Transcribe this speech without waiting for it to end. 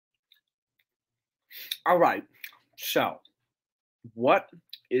All right. So, what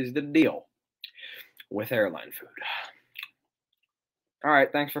is the deal with airline food? All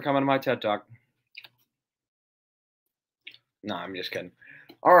right. Thanks for coming to my TED Talk. No, I'm just kidding.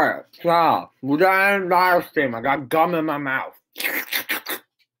 All right. So, we're doing live stream. I got gum in my mouth.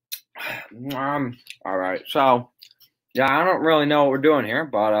 All right. So, yeah, I don't really know what we're doing here,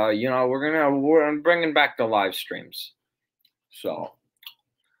 but you know, we're bringing back the live streams. So,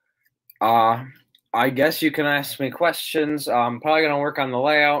 I guess you can ask me questions. I'm probably gonna work on the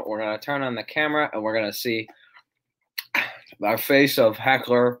layout. We're gonna turn on the camera, and we're gonna see the face of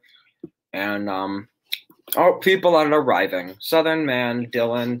Heckler and people that are arriving. Southern Man,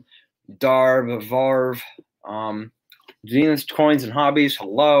 Dylan, Darb, Varv, Venus Coins and Hobbies.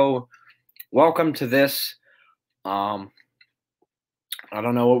 Hello, welcome to this. I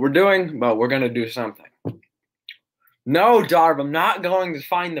don't know what we're doing, but we're gonna do something. No, Darb, I'm not going to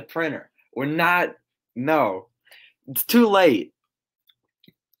find the printer. We're not. No, it's too late.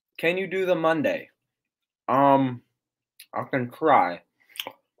 Can you do the Monday? I can try.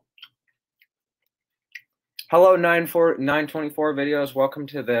 Hello, 924 videos. Welcome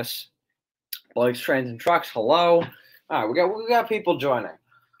to this. Blake's Trains and Trucks. Hello. All right, we got people joining.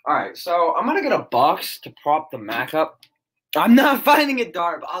 All right, so I'm gonna get a box to prop the Mac up. I'm not finding it,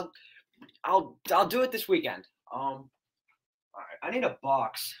 Darb. I'll do it this weekend. All right, I need a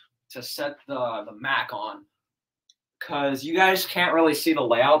box to set the Mac on, because you guys can't really see the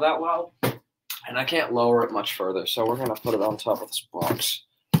layout that well, and I can't lower it much further, so we're going to put it on top of this box.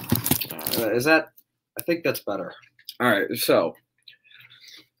 I think that's better. All right, so,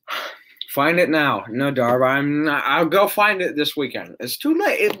 find it now. No, Darb, I'll go find it this weekend. It's too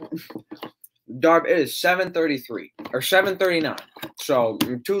late. Darb, it is 7:33, or 7:39, so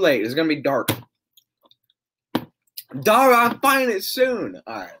too late. It's going to be dark. Darb, I'll find it soon.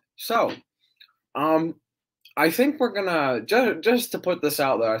 All right. So, I think we're gonna just to put this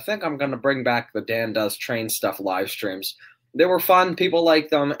out there. I think I'm gonna bring back the Dan Does Train Stuff live streams. They were fun. People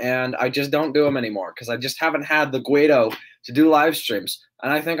like them, and I just don't do them anymore because I just haven't had the Guido to do live streams.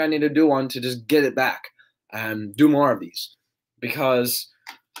 And I think I need to do one to just get it back and do more of these, because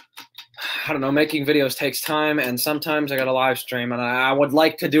I don't know, making videos takes time, and sometimes I got a live stream, and I would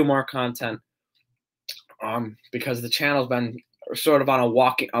like to do more content. Because the channel's been sort of on a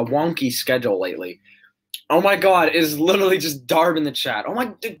wonky schedule lately. Oh my God, it is literally just Darb in the chat. Oh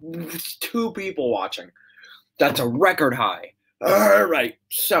my, 2 people watching. That's a record high. All right,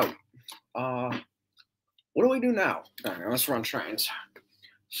 so, what do we do now? All right, let's run trains.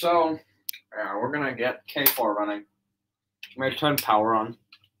 So, we're gonna get K4 running. I'm gonna turn power on.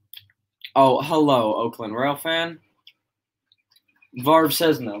 Oh, hello, Oakland Rail fan. Varv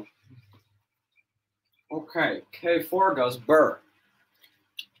says no. Okay, K4 goes burr.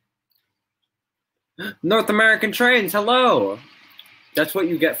 North American Trains, hello. That's what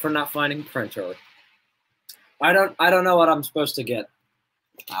you get for not finding printer. I don't know what I'm supposed to get.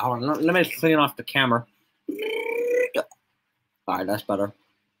 Let me clean off the camera. All right, that's better.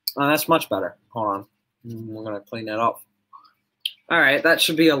 That's much better. Hold on. I'm gonna clean that up. All right, that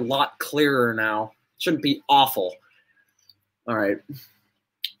should be a lot clearer now. Shouldn't be awful. All right.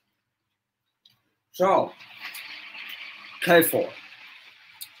 So, K4.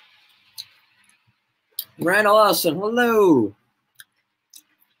 Randall Ellison, hello.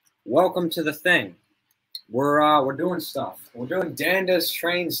 Welcome to the thing. We're doing stuff. We're doing Dan Does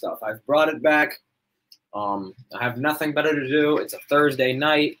Train stuff. I've brought it back. I have nothing better to do. It's a Thursday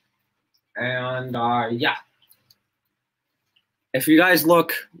night, and yeah. If you guys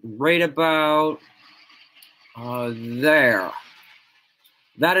look right about there,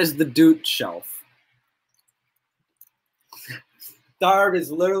 that is the Doot shelf. Darb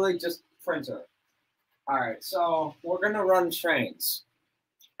is literally just printer. All right, so we're going to run trains,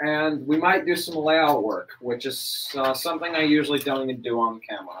 and we might do some layout work, which is something I usually don't even do on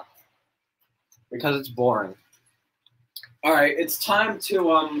camera because it's boring. All right, it's time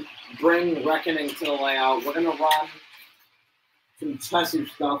to bring Reckoning to the layout. We're going to run some Chessie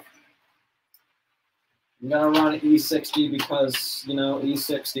stuff. I'm going to run E60 because, you know,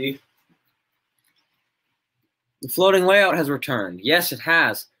 E60. The floating layout has returned. Yes, it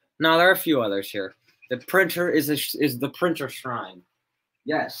has. No, there are a few others here. The printer is the printer shrine.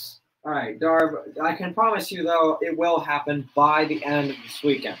 Yes. All right, Darb, I can promise you, though, it will happen by the end of this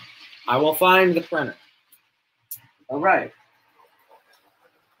weekend. I will find the printer. All right.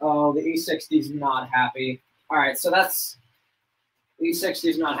 Oh, the E60's not happy. All right, so that's...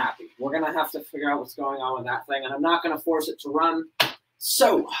 E60's not happy. We're going to have to figure out what's going on with that thing, and I'm not going to force it to run.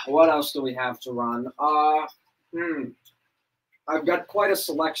 So, what else do we have to run? I've got quite a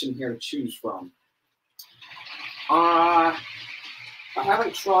selection here to choose from. I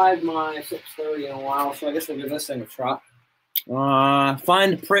haven't tried my 630 in a while, so I guess we'll give this thing a try.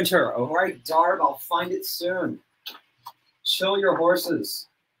 Find printer. All right, Darb, I'll find it soon. Chill your horses.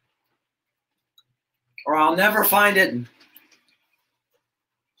 Or I'll never find it.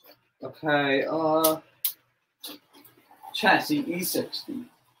 Okay, chassis E60.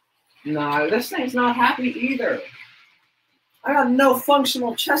 No, this thing's not happy either. I got no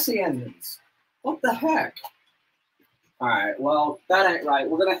functional chassis engines. What the heck? Alright, well, that ain't right.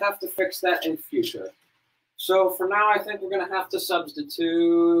 We're going to have to fix that in future. So for now, I think we're going to have to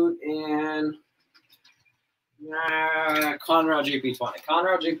substitute in Conrail GP20.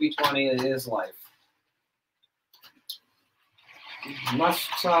 Conrail GP20 is life. Must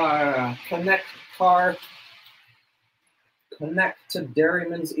connect car, connect to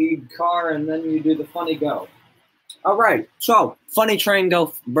Dairyman's Eid car, and then you do the funny go. All right, so funny train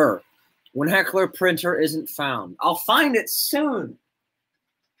go burr. When Heckler printer isn't found, I'll find it soon.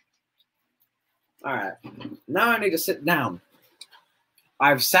 All right, now I need to sit down.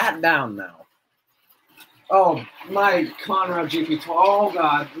 I've sat down now. Oh, my Conrail GP20. Oh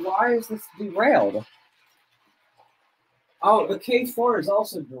God, why is this derailed? Oh, the K4 is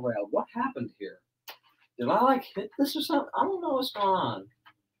also derailed. What happened here? Did I, like, hit this or something? I don't know what's going on.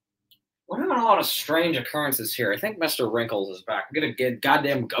 We're having a lot of strange occurrences here. I think Mr. Wrinkles is back. I'm going to get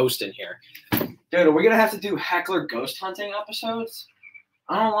goddamn ghost in here. Dude, are we going to have to do Heckler ghost hunting episodes?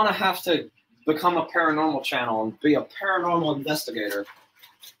 I don't want to have to become a paranormal channel and be a paranormal investigator.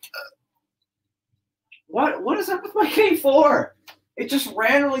 What is up with my K4? It just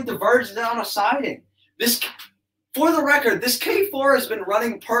randomly diverged down a siding. For the record, this K4 has been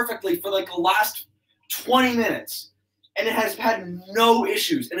running perfectly for like the last 20 minutes, and it has had no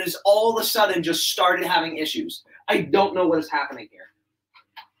issues, and it has all of a sudden just started having issues. I don't know what is happening here.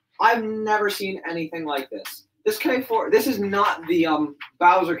 I've never seen anything like this. This K4, this is not the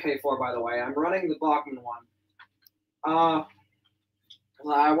Bowser K4, by the way. I'm running the Bachmann one. I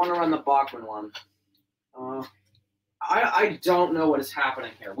want to run the Bachmann one. I don't know what is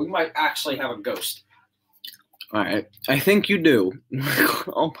happening here. We might actually have a ghost. All right, I think you do.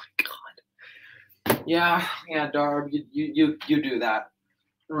 Oh my God. Yeah, Darb, you do that.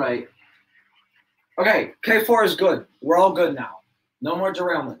 Right. Okay, K4 is good. We're all good now. No more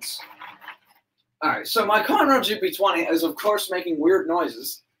derailments. All right, so my Conrail GP20 is, of course, making weird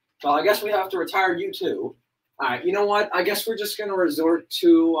noises. Well, I guess we have to retire you too. All right, you know what? I guess we're just going to resort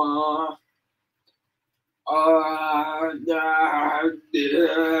to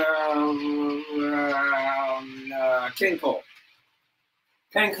King Cole.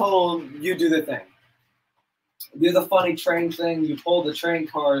 King Cole, you do the thing. Do the funny train thing. You pull the train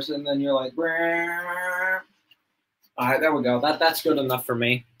cars, and then you're like, "Brrr." All right, there we go. That's good enough for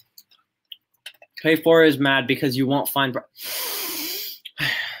me. K4 is mad because you won't find.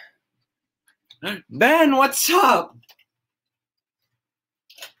 Ben, what's up?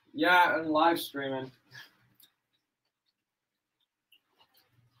 Yeah, and live streaming.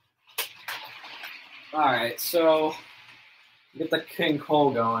 All right, so get the King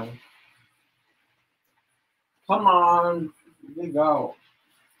Cole going. Come on, here we go.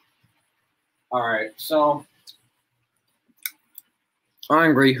 All right, so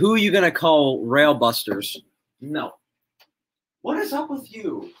Angry, who are you gonna call rail busters? No. What is up with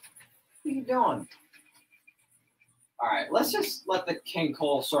you? What are you doing? All right, let's just let the King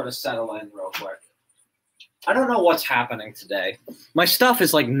Cole sort of settle in real quick. I don't know what's happening today. My stuff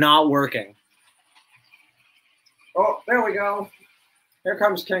is like not working. Oh, there we go. Here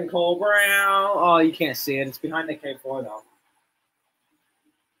comes King Cole Brown. Oh, you can't see it. It's behind the K4 though.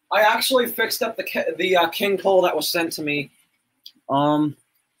 I actually fixed up the King Cole that was sent to me.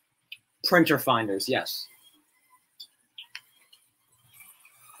 Printer finders, yes.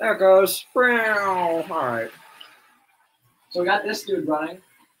 There it goes. Brown. All right. So we got this dude running.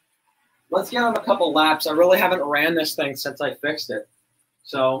 Let's give him a couple laps. I really haven't ran this thing since I fixed it.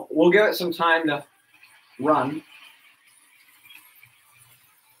 So we'll give it some time to run.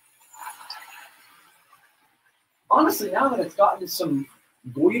 Honestly, now that it's gotten some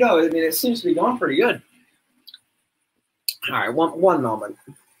Guido, I mean, it seems to be going pretty good. All right, one moment.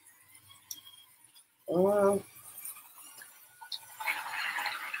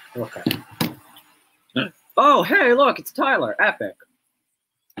 Okay. Oh, hey, look, it's Tyler. Epic.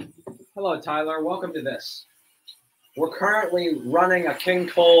 Hello, Tyler. Welcome to this. We're currently running a King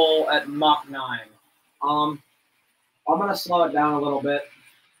Cole at Mach 9. I'm going to slow it down a little bit.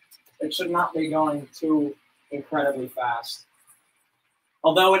 It should not be going too incredibly fast.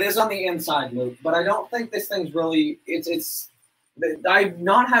 Although it is on the inside loop, but I don't think this thing's really, I've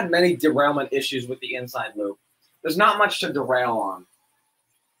not had many derailment issues with the inside loop. there's not much to derail on.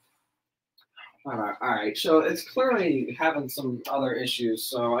 All right. So it's clearly having some other issues.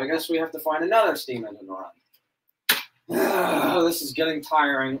 So I guess we have to find another steam engine to run. Oh, this is getting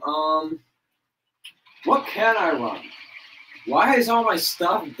tiring. What can I run? Why is all my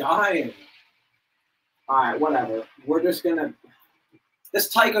stuff dying? All right, whatever. We're just gonna.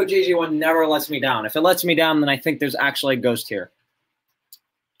 This Tyco GG1 never lets me down. If it lets me down, then I think there's actually a ghost here.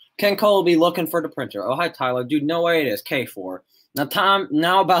 Ken Cole will be looking for the printer. Oh, hi, Tyler. Dude, no way it is. K4. Now, Tom,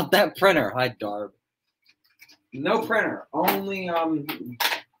 now about that printer. Hi, Darb. No printer. Only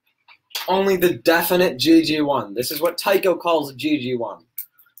the definite GG1. This is what Tyco calls a GG1.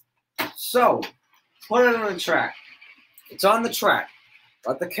 So, put it on the track. It's on the track.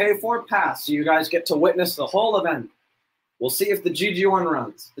 Let the K4 pass so you guys get to witness the whole event. We'll see if the GG1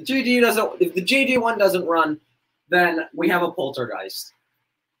 runs. If the GG1 doesn't run, then we have a poltergeist.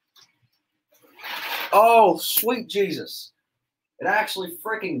 Oh, sweet Jesus. It actually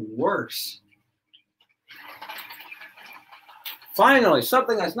freaking works. Finally,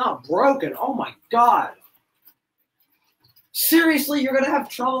 something that's not broken. Oh my God. Seriously, you're going to have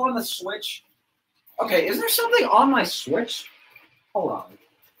trouble on the Switch? Okay, is there something on my Switch? Hold on.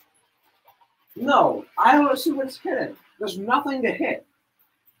 No, I don't see what's hidden. There's nothing to hit.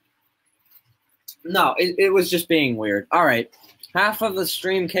 No, it was just being weird. All right. Half of the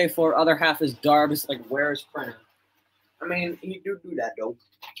stream K4, other half is Darb. It's like, where's printer? I mean, he do that, though.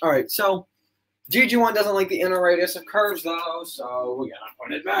 All right, so GG1 doesn't like the inner radius of curves, though, so we gotta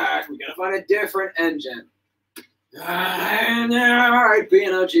put it back. We gotta find a different engine. All right,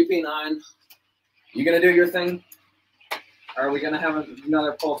 B&O GP9. You gonna do your thing? Or are we gonna have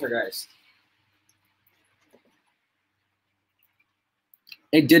another poltergeist?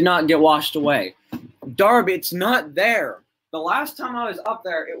 It did not get washed away. Darb, it's not there. The last time I was up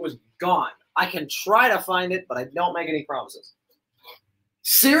there, it was gone. I can try to find it, but I don't make any promises.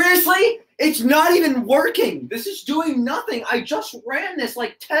 Seriously? It's not even working. This is doing nothing. I just ran this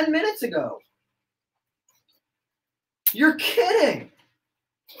like 10 minutes ago. You're kidding.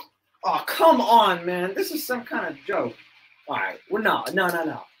 Oh, come on, man. This is some kind of joke. All right. No.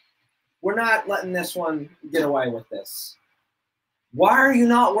 We're not letting this one get away with this. Why are you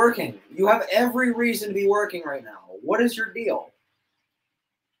not working? You have every reason to be working right now. What is your deal?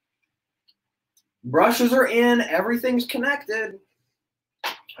 Brushes are in. Everything's connected.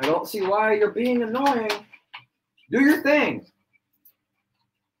 I don't see why you're being annoying. Do your thing.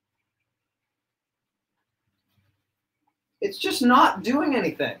 It's just not doing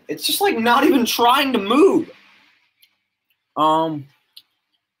anything. It's just like not even trying to move.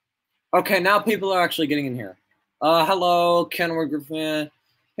 Okay, now people are actually getting in here. Hello, Kenworth Griffin.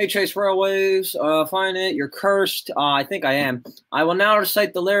 Hey, Chase Railways. Find it. You're cursed. I think I am. I will now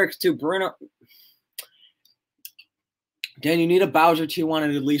recite the lyrics to Bruno. Dan, you need a Bowser T1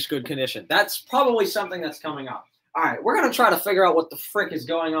 in at least good condition. That's probably something that's coming up. All right, we're going to try to figure out what the frick is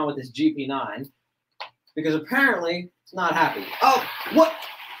going on with this GP9. Because apparently, it's not happy. Oh, what?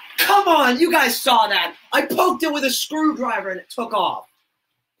 Come on, you guys saw that. I poked it with a screwdriver and it took off.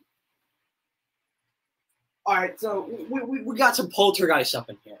 All right, so we got some poltergeists up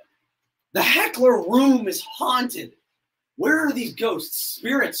in here. The Heckler room is haunted. Where are these ghosts?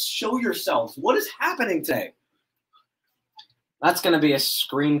 Spirits, show yourselves. What is happening today? That's going to be a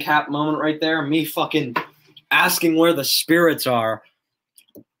screen cap moment right there. Me fucking asking where the spirits are.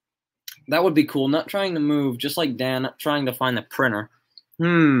 That would be cool. Not trying to move, just like Dan, not trying to find the printer.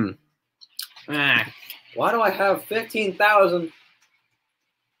 Why do I have 15,000?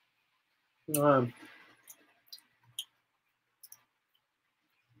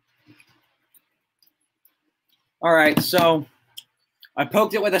 All right, so I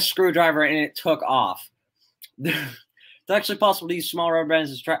poked it with a screwdriver and it took off. It's actually possible to use small rubber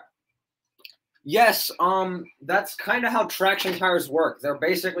bands as track. Yes, that's kind of how traction tires work. They're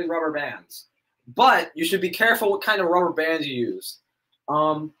basically rubber bands. But you should be careful what kind of rubber bands you use.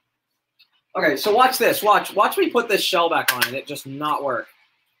 Okay, so watch this. Watch me put this shell back on and it just not work.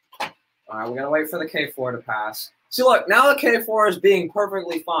 All right, we're going to wait for the K4 to pass. See, look, now the K4 is being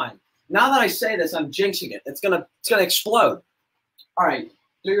perfectly fine. Now that I say this, I'm jinxing it. It's gonna explode. All right,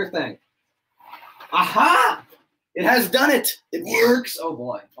 do your thing. Aha! It has done it. It works. Oh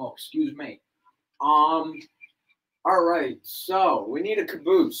boy. Oh, excuse me. All right. So we need a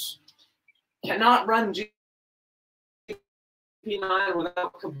caboose. Cannot run GP9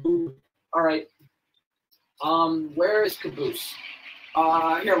 without caboose. All right. Where is caboose?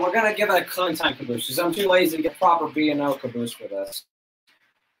 Here, we're gonna give it a Clementine caboose because I'm too lazy to get proper B&O caboose for this.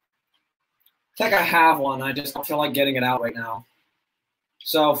 I think I have one. I just don't feel like getting it out right now.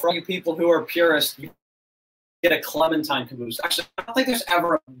 So for you people who are purists, get a Clementine caboose. Actually, I don't think there's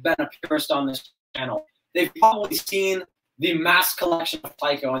ever been a purist on this channel. They've probably seen the mass collection of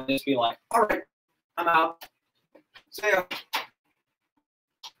Tycho and just be like, all right, I'm out. See ya.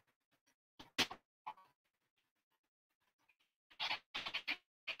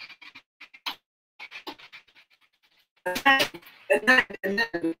 And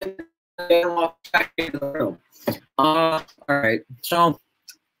then they walk back into the room. All right. So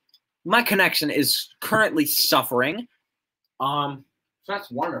my connection is currently suffering. So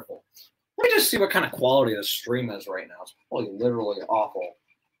that's wonderful. Let me just see what kind of quality the stream is right now. It's probably literally awful.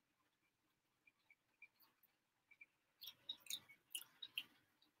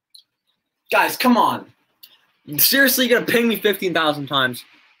 Guys, come on. Seriously, you're gonna ping me 15,000 times.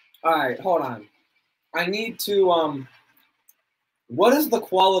 All right, hold on. I need to what is the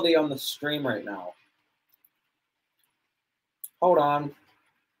quality on the stream right now? Hold on.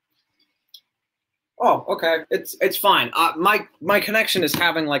 Oh, okay. It's fine. My connection is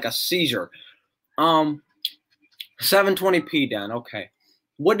having like a seizure. 720p Dan. Okay.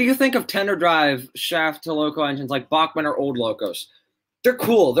 What do you think of tender drive shaft to loco engines like Bachmann or old locos? They're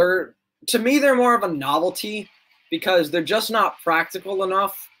cool. To me they're more of a novelty because they're just not practical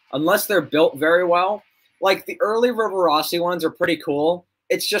enough unless they're built very well. Like the early Rivarossi ones are pretty cool.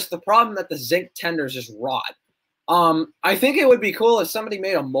 It's just the problem that the zinc tenders just rot. I think it would be cool if somebody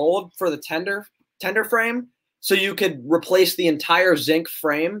made a mold for the tender frame so you could replace the entire zinc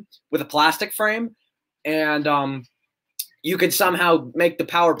frame with a plastic frame and you could somehow make the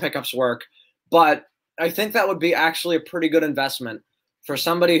power pickups work. But I think that would be actually a pretty good investment for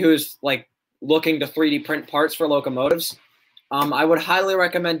somebody who's like looking to 3D print parts for locomotives. I would highly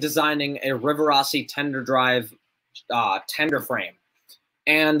recommend designing a Rivarossi tender drive tender frame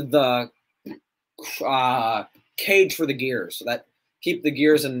and the cage for the gears so that keep the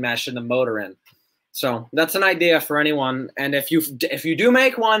gears in mesh and the motor in. So that's an idea for anyone. And if you do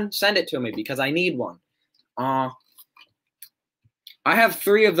make one, send it to me because I need one. I have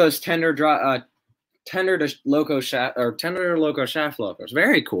 3 of those tender to loco shaft or tender to loco shaft locos.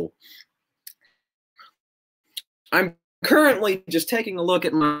 Very cool. I'm currently just taking a look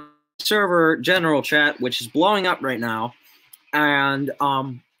at my server general chat, which is blowing up right now, and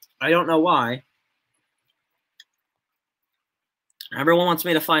I don't know why. Everyone wants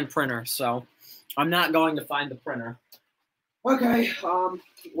me to find printer, so I'm not going to find the printer. Okay,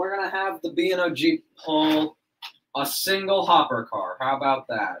 we're gonna have the B&O Jeep pull a single hopper car. How about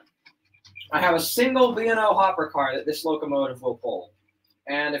that? I have a single B&O hopper car that this locomotive will pull,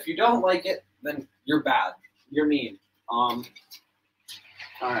 and if you don't like it, then you're bad. You're mean. All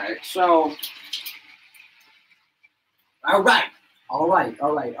right, so, all right, I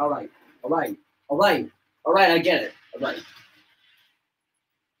get it, all right.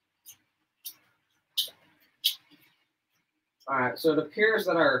 All right, so it appears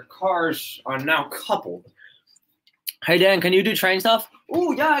that our cars are now coupled. Hey, Dan, can you do train stuff?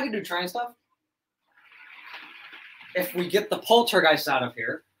 Oh, yeah, I can do train stuff. If we get the poltergeist out of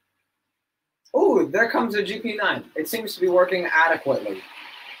here. Oh, there comes a GP9. It seems to be working adequately.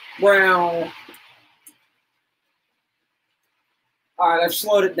 Well, all right, I've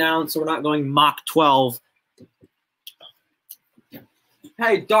slowed it down so we're not going Mach 12.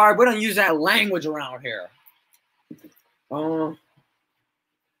 Hey, Darb, we don't use that language around here. Oh,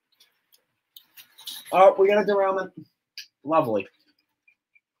 we got a derailment. Lovely.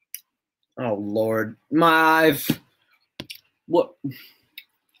 Oh, Lord.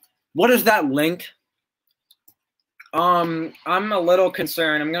 What is that link? I'm a little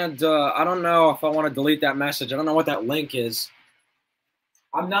concerned. I don't know if I want to delete that message. I don't know what that link is.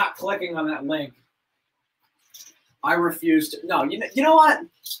 I'm not clicking on that link. I refuse to. No, you know what?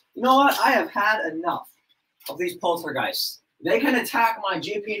 You know what? I have had enough of these poltergeists. They can attack my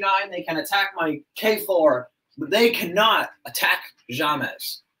GP9. They can attack my K4, but they cannot attack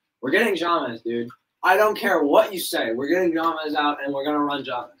James. We're getting James, dude. I don't care what you say. We're getting James out, and we're going to run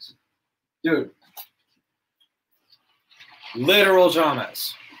James. Dude. Literal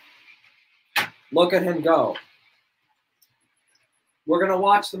James. Look at him go. We're going to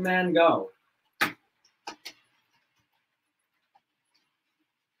watch the man go.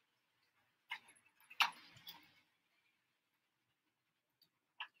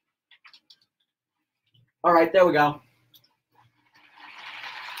 All right, there we go.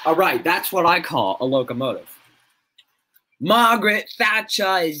 All right, that's what I call a locomotive. Margaret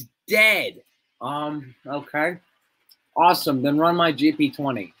Thatcher is dead. Okay. Awesome, then run my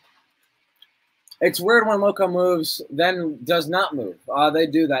GP20. It's weird when loco moves, then does not move. They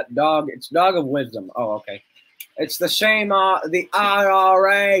do that. Dog, it's dog of wisdom. Oh, okay. It's the shame the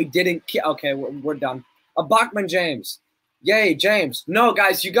IRA didn't kill. Okay, we're done. A Bachman James. Yay, James. No,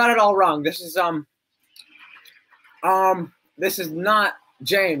 guys, you got it all wrong. This is this is not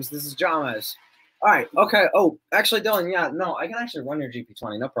James. This is James. All right. Okay. Oh, actually, Dylan. Yeah. No, I can actually run your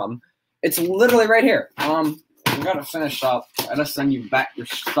GP20. No problem. It's literally right here. We gotta finish up. I gotta send you back your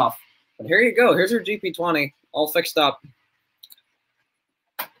stuff. But here you go. Here's your GP20, all fixed up.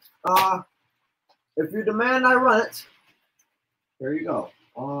 If you demand I run it, there you go.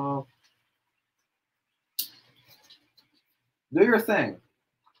 Do your thing.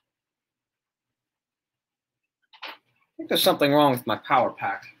 I think there's something wrong with my power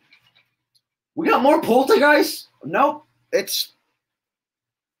pack. We got more poltergeist? Nope. It's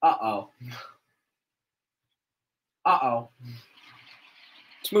uh-oh. Uh-oh.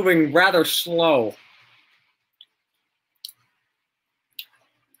 It's moving rather slow.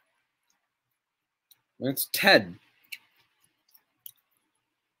 It's Ted.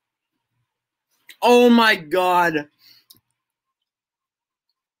 Oh my god.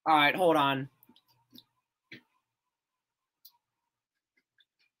 All right, hold on.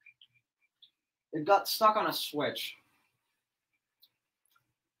 It got stuck on a switch.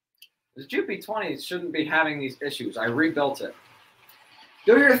 This GP20 shouldn't be having these issues. I rebuilt it.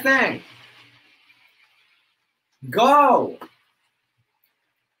 Do your thing. Go.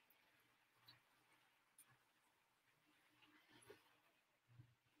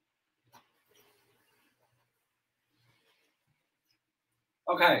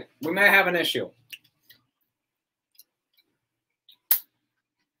 Okay, we may have an issue.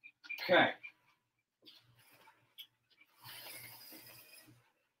 Okay.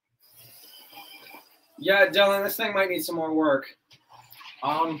 Yeah, Dylan, this thing might need some more work.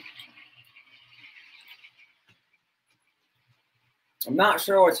 I'm not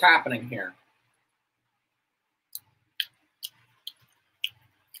sure what's happening here.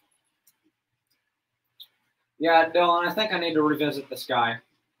 Yeah, Dylan, I think I need to revisit this guy.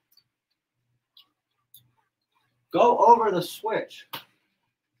 Go over the switch.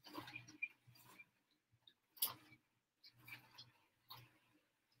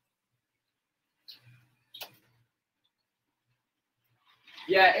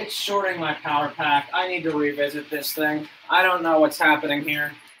 Yeah, it's shorting my power pack. I need to revisit this thing. I don't know what's happening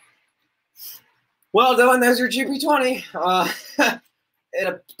here. Well, Dylan, there's your GP20. It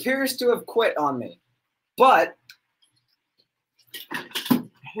appears to have quit on me. But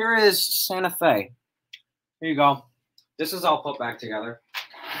here is Santa Fe. Here you go. This is all put back together.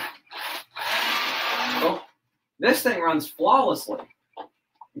 Oh, this thing runs flawlessly.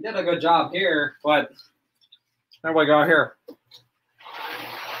 You did a good job here, but there we go here.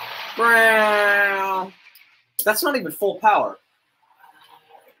 That's not even full power.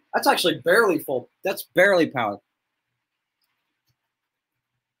 That's actually barely full. That's barely powered.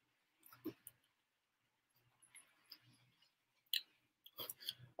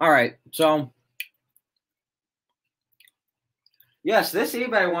 All right, so yes, this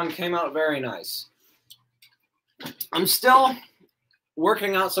eBay one came out very nice. I'm still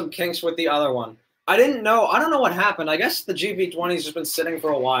working out some kinks with the other one. I don't know what happened. I guess the GP20's just been sitting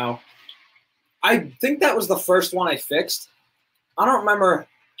for a while. I think that was the first one I fixed. I don't remember.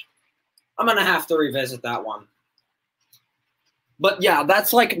 I'm going to have to revisit that one. But yeah,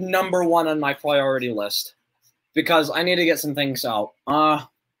 that's like number one on my priority list because I need to get some things out.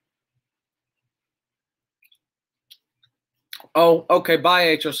 Oh, okay.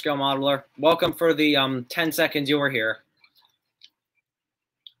 Bye, HO Skill Modeler. Welcome for the 10 seconds you were here.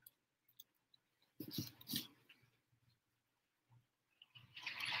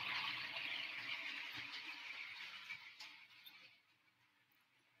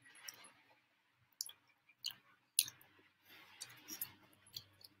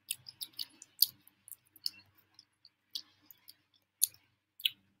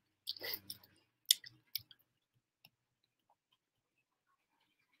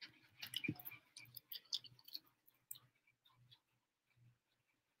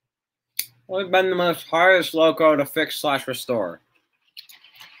 We've been the most hardest loco to fix / restore.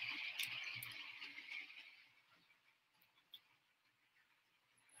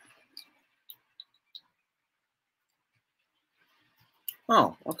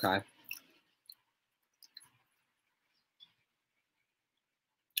 Oh, okay.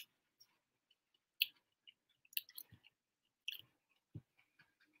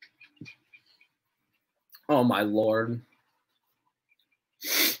 Oh, my Lord.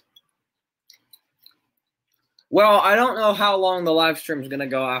 Well, I don't know how long the live stream is going to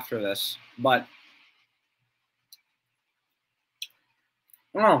go after this, but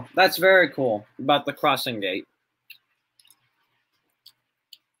oh, that's very cool about the crossing gate.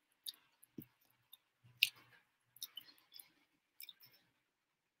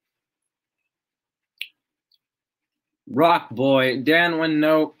 Rock Boy, Dan Win,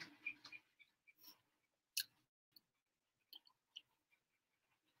 nope.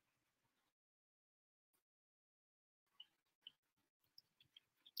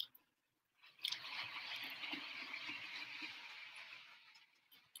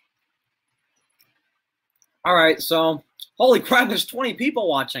 All right, so holy crap, there's 20 people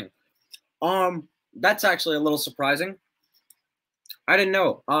watching. That's actually a little surprising. I didn't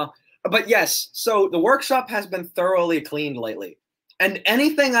know. But yes, so the workshop has been thoroughly cleaned lately. And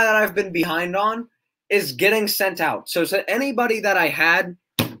anything that I've been behind on is getting sent out. So anybody that I had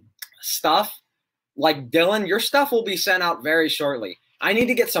stuff, like Dylan, your stuff will be sent out very shortly. I need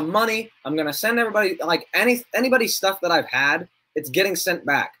to get some money. I'm gonna send everybody, like anybody's stuff that I've had, it's getting sent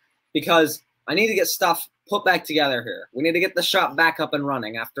back because I need to get stuff put back together here. We need to get the shop back up and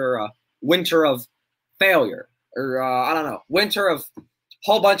running after a winter of failure, or I don't know, winter of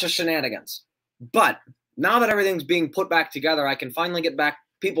whole bunch of shenanigans. But now that everything's being put back together, I can finally get back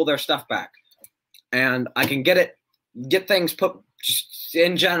people their stuff back, and I can get things put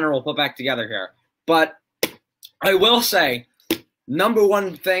in general put back together here. But I will say, number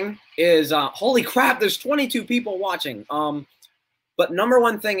one thing is holy crap, there's 22 people watching. But number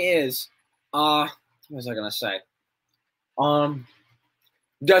one thing is what was I gonna say?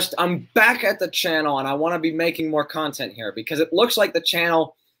 Just I'm back at the channel and I want to be making more content here because it looks like the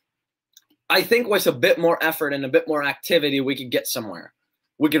channel, I think with a bit more effort and a bit more activity, we could get somewhere.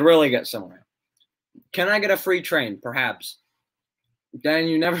 We could really get somewhere. Can I get a free train? Perhaps. Dan,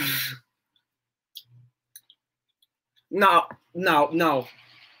 you never. No,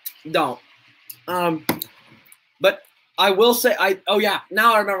 don't. But I will say, oh yeah,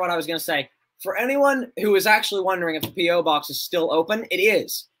 now I remember what I was gonna say. For anyone who is actually wondering if the P.O. box is still open, it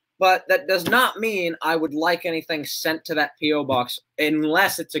is. But that does not mean I would like anything sent to that P.O. box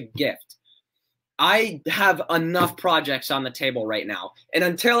unless it's a gift. I have enough projects on the table right now. And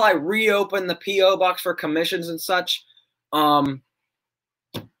until I reopen the P.O. box for commissions and such, I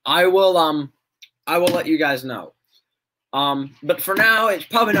will let you guys know. But for now, it's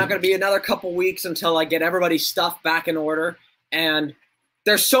probably not going to be another couple weeks until I get everybody's stuff back in order. And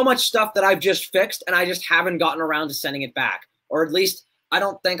there's so much stuff that I've just fixed, and I just haven't gotten around to sending it back. Or at least, I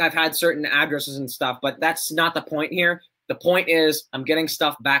don't think I've had certain addresses and stuff, but that's not the point here. The point is, I'm getting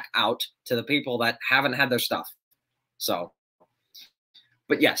stuff back out to the people that haven't had their stuff. So,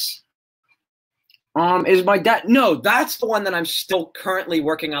 but yes. Is my dad? No, that's the one that I'm still currently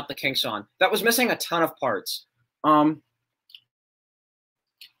working out the kinks on. That was missing a ton of parts. No.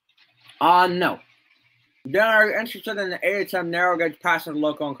 Then are you interested in the AHM narrow gauge passenger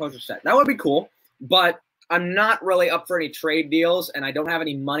loco and coaster set? That would be cool, but I'm not really up for any trade deals, and I don't have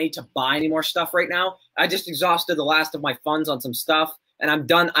any money to buy any more stuff right now. I just exhausted the last of my funds on some stuff, and I'm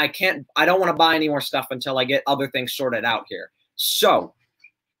done. I don't want to buy any more stuff until I get other things sorted out here. So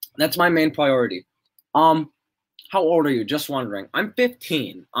that's my main priority. How old are you? Just wondering. I'm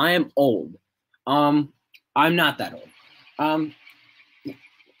 15. I am old. I'm not that old.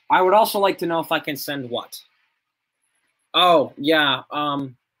 I would also like to know if I can send what. Oh, yeah.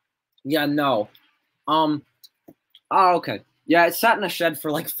 Yeah, no. Oh, okay. Yeah, it sat in a shed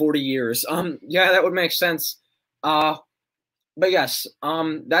for like 40 years. Yeah, that would make sense. But yes,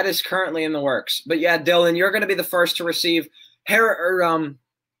 that is currently in the works. But yeah, Dylan, you're going to be the first to receive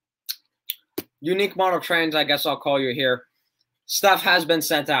unique model trains, I guess I'll call you here. Stuff has been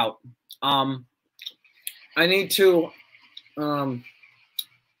sent out. I need to,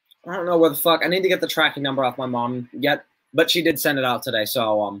 I don't know where the fuck. I need to get the tracking number off my mom yet, but she did send it out today.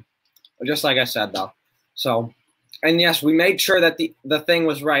 So, just like I said, though. So, and yes, we made sure that the thing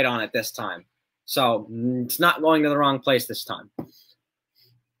was right on it this time. So, it's not going to the wrong place this time.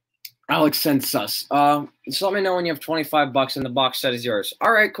 Alex sent sus. Just let me know when you have 25 bucks and the box set is yours.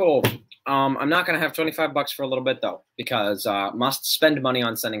 All right, cool. I'm not going to have 25 bucks for a little bit, though, because must spend money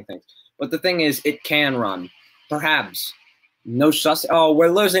on sending things. But the thing is, it can run. Perhaps. No sus. Oh,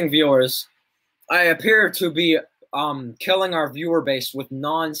 we're losing viewers. I appear to be killing our viewer base with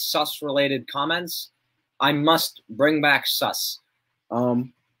non-sus related comments. I must bring back sus. I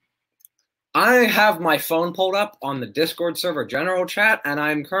have my phone pulled up on the Discord server general chat, and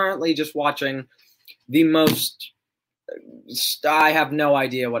I'm currently just watching the most. I have no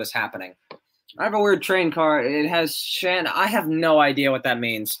idea what is happening. I have a weird train car. It has Shan. I have no idea what that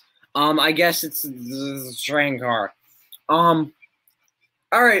means. I guess it's the train car. All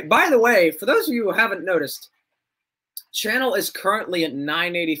right, by the way, for those of you who haven't noticed, channel is currently at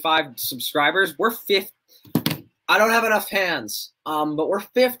 985 subscribers. We're 50. I don't have enough hands, but we're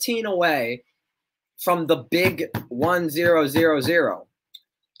 15 away from the big 1000.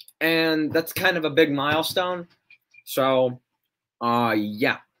 And that's kind of a big milestone. So,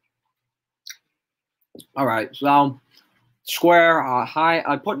 yeah. All right, so square, high.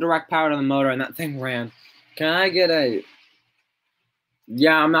 I put direct power to the motor, and that thing ran. Can I get a?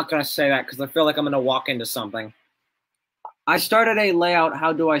 Yeah, I'm not gonna say that because I feel like I'm gonna walk into something. I started a layout.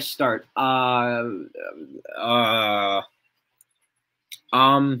 How do I start? Yeah,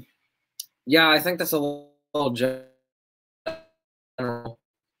 I think that's a little general.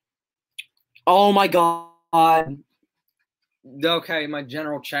 Oh my god. Okay, my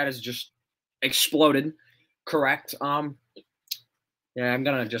general chat has just exploded. Correct. Yeah, I'm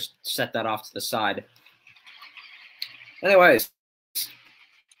gonna just set that off to the side. Anyways,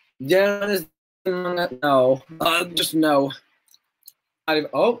 yeah, no, just no.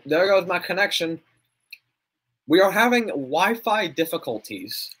 Oh, there goes my connection. We are having Wi-Fi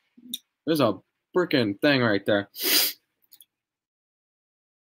difficulties. There's a freaking thing right there.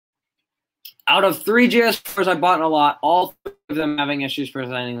 Out of 3 GS4s I bought in a lot, all 3 of them having issues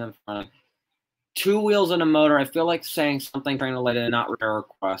presenting them front. 2 wheels and a motor. I feel like saying something trying to let it not repair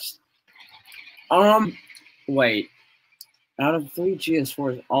request. Wait. Out of 3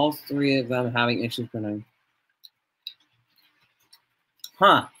 GS4s, all 3 of them having issues printing.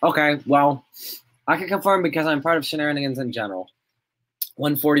 Huh. Okay. Well, I can confirm because I'm part of shenanigans in general.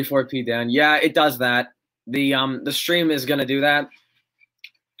 144p down. Yeah, it does that. The stream is gonna do that.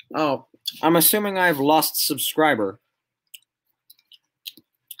 Oh, I'm assuming I've lost subscriber.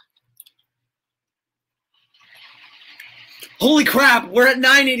 Holy crap! We're at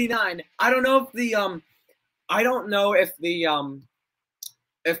 989. I don't know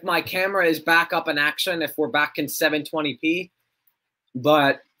if my camera is back up in action, if we're back in 720p,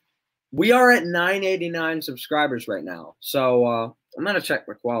 but we are at 989 subscribers right now. So I'm gonna check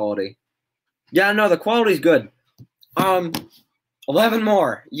the quality. Yeah, no, the quality's good. 11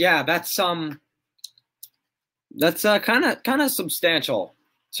 more. Yeah, that's kind of substantial.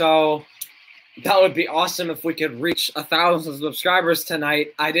 So that would be awesome if we could reach 1,000 subscribers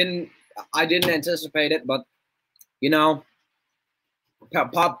tonight. I didn't anticipate it, but you know,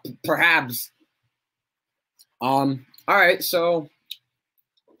 perhaps. All right, so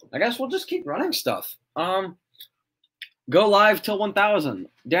I guess we'll just keep running stuff. Go live till 1,000.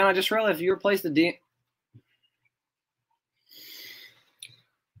 Dan, I just realized if you replace the D.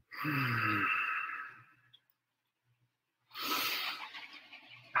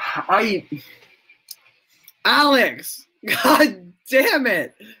 Alex, god damn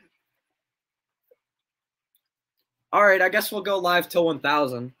it. All right, I guess we'll go live till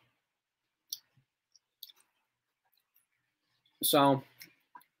 1,000. So,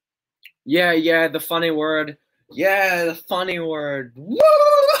 yeah, the funny word. Yeah, the funny word. Woo!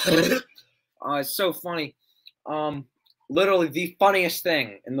 It's so funny. Literally the funniest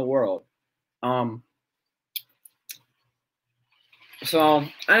thing in the world. So,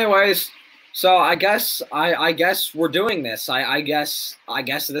 anyways, so I guess we're doing this. I guess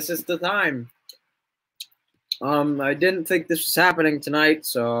this is the time. I didn't think this was happening tonight,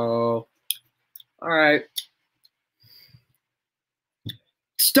 so all right.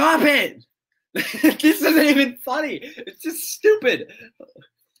 Stop it! This isn't even funny. It's just stupid.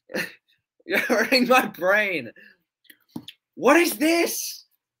 You're hurting my brain. What is this?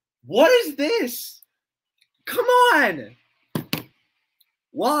 What is this? Come on.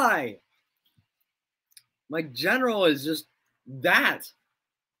 Why? My general is just that.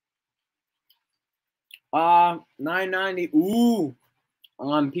 990. Ooh.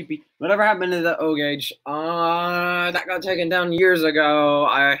 PP. Whatever happened to the O gauge? That got taken down years ago.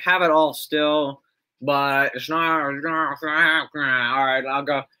 I have it all still, but it's not. All right, I'll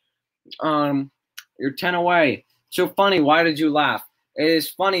go. You're 10 away. So funny. Why did you laugh? It is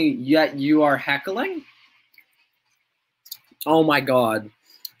funny, yet you are heckling. Oh my god.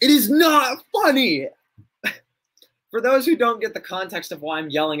 It is not funny. For those who don't get the context of why I'm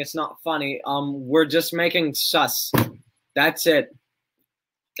yelling, it's not funny. We're just making sus. That's it.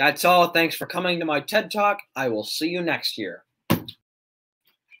 That's all. Thanks for coming to my TED Talk. I will see you next year.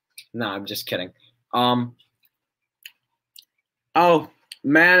 No, I'm just kidding. Oh,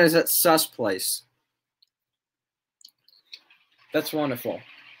 man is at sus place. That's wonderful.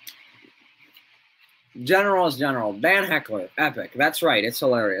 General is general. Ban heckler. Epic. That's right. It's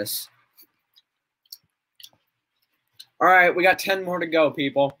hilarious. All right, we got 10 more to go,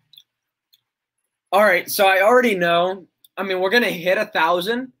 people. All right, so I already know. I mean, we're going to hit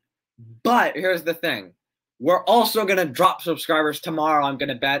 1,000, but here's the thing. We're also going to drop subscribers tomorrow, I'm going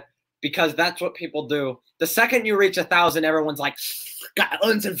to bet, because that's what people do. The second you reach 1,000, everyone's like, gotta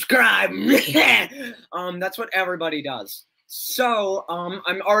unsubscribe. That's what everybody does. So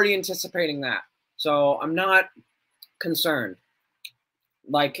I'm already anticipating that. So I'm not concerned.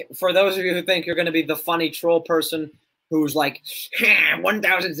 Like, for those of you who think you're going to be the funny troll person who's like,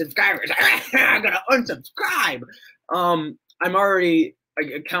 1,000 subscribers, I'm going to unsubscribe. I'm already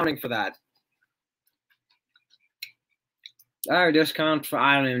accounting for that. I discount for,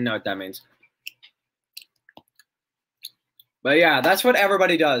 I don't even know what that means. But yeah, that's what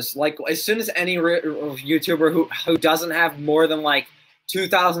everybody does. Like, as soon as any YouTuber who doesn't have more than like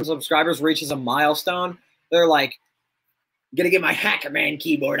 2,000 subscribers reaches a milestone, they're like, gonna get my Hacker Man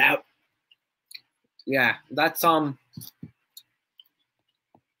keyboard out. Yeah, that's oh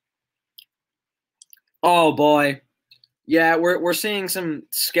boy, yeah, we're seeing some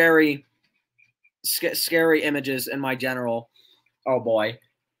scary images in my general. Oh boy.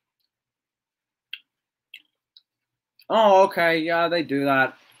 Oh, okay, yeah, they do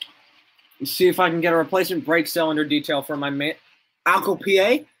that. Let's see if I can get a replacement brake cylinder detail for my Alco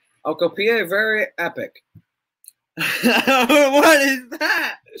PA. Alco PA, very epic. What is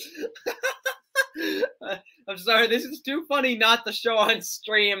that? I'm sorry, this is too funny not to show on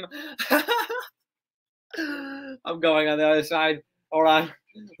stream. I'm going on the other side. Hold on.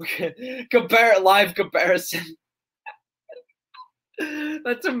 Okay. Live comparison.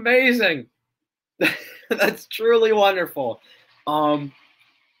 That's amazing. That's truly wonderful. All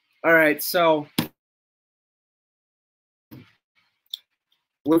right, so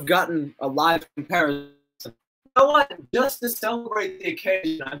we've gotten a live comparison. You know what? Just to celebrate the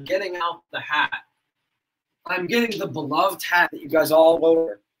occasion, I'm getting out the hat. I'm getting the beloved hat that you guys all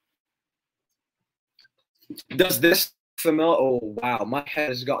voted. Does this familiar? Oh wow, my head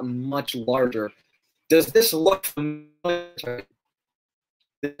has gotten much larger. Does this look familiar?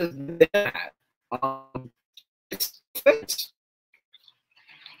 This is the hat. It fits.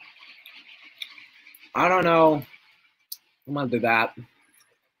 I don't know. I'm gonna do that.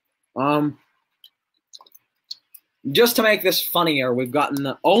 Just to make this funnier, we've gotten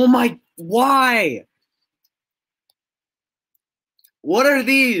the. Oh my! Why? What are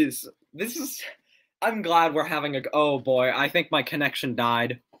these? This is. I'm glad we're having a. Oh boy, I think my connection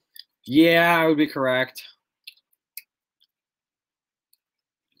died. Yeah, I would be correct.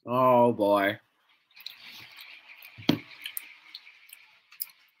 Oh boy.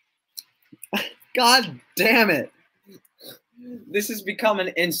 God damn it. This has become an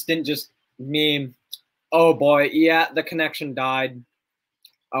instant just meme. Oh boy, yeah, the connection died.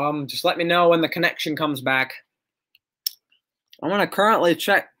 Just let me know when the connection comes back. I'm gonna currently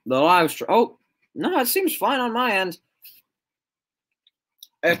check the live stream. Oh, no, it seems fine on my end.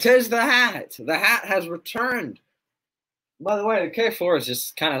 It is the hat. The hat has returned. By the way, the K4 is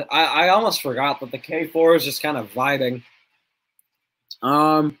just kind of. I almost forgot that the K4 is just kind of vibing.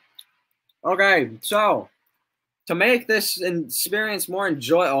 Okay, so to make this experience more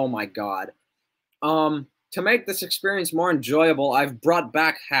enjoyable, oh my god. To make this experience more enjoyable, I've brought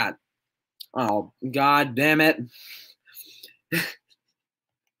back hat. Oh god damn it.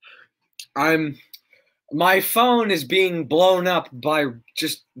 My phone is being blown up by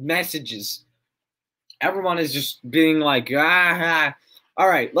just messages. Everyone is just being like, ah. All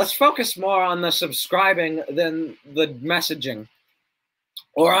right, let's focus more on the subscribing than the messaging.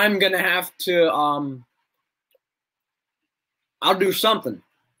 Or I'm going to have to, I'll do something.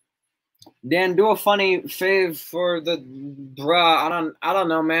 Dan, do a funny fave for the, bruh, I don't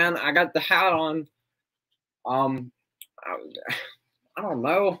know, man. I got the hat on. I don't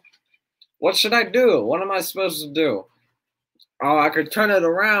know. What should I do? What am I supposed to do? Oh, I could turn it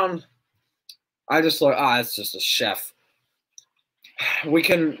around. I just look. It's just a chef. We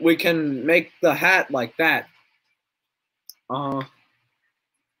can make the hat like that. Oh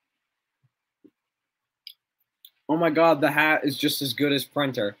my god, the hat is just as good as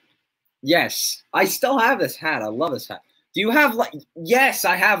printer. Yes, I still have this hat. I love this hat. Do you have like? Yes,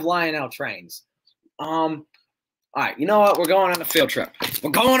 I have Lionel trains. All right, you know what? We're going on a field trip.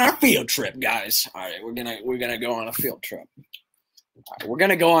 We're going on a field trip, guys. All right, we're gonna go on a field trip. All right, we're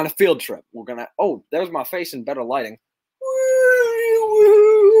gonna go on a field trip. We're gonna. Oh, there's my face in better lighting.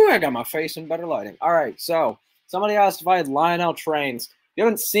 I got my face in better lighting. All right, so somebody asked if I had Lionel trains. If you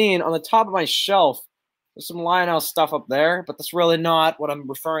haven't seen, on the top of my shelf, there's some Lionel stuff up there, but that's really not what I'm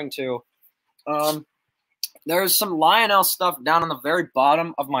referring to. There's some Lionel stuff down on the very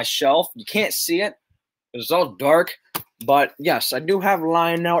bottom of my shelf. You can't see it. It's all dark, but yes, I do have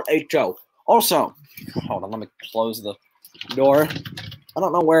Lionel HO. Also, hold on, let me close the door. I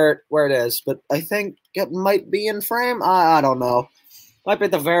don't know where it is, but I think it might be in frame. I don't know. Might be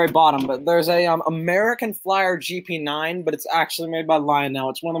at the very bottom, but there's a American Flyer GP9, but it's actually made by Lionel.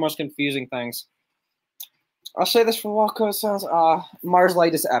 It's one of the most confusing things. I'll say this for Walco sounds. Mars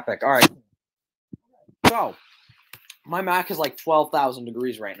Light is epic. All right. So, My Mac is like 12,000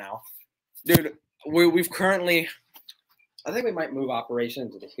 degrees right now. Dude, we've currently... I think we might move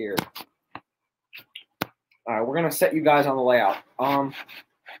operations to here. All right, we're going to set you guys on the layout.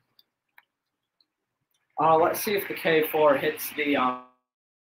 Let's see if the K4 hits the... I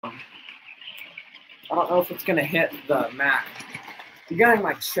don't know if it's going to hit the Mac. I'm getting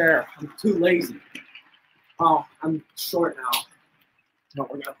my chair. I'm too lazy. Oh, I'm short now. No,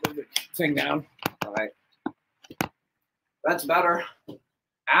 we're going to move the thing down. All right. That's better.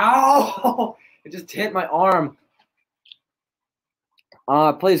 Ow! It just hit my arm.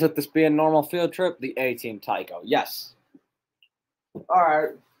 Please let this be a normal field trip. The A-Team Tycho. Yes. All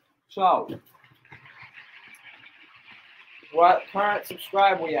right. So, what current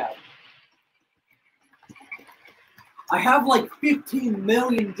subscribe we have? I have like 15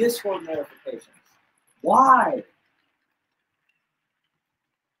 million Discord notifications. Why?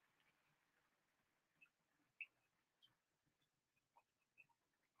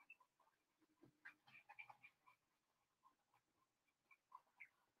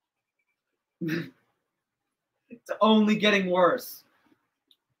 It's only getting worse.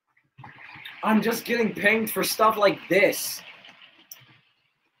 I'm just getting pinged for stuff like this.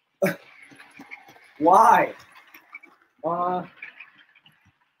 Why?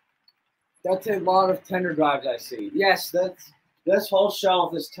 That's a lot of tender drives I see. Yes, this whole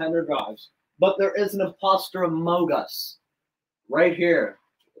shelf is tender drives. But there is an imposter among us. Right here.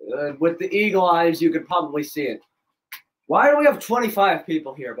 With the eagle eyes, you could probably see it. Why do we have 25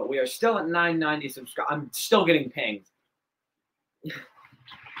 people here, but we are still at 990 subscribers? I'm still getting pinged.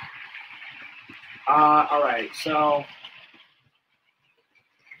 All right, so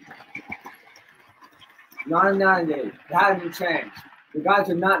 990. That hasn't changed. You guys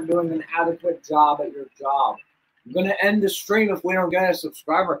are not doing an adequate job at your job. I'm gonna end the stream if we don't get a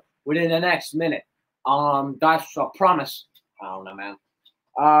subscriber within the next minute. That's a promise. I don't know, man.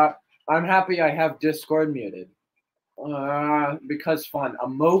 I'm happy I have Discord muted. Because fun.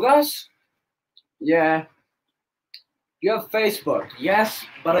 Among Us? Yeah. You have Facebook? Yes,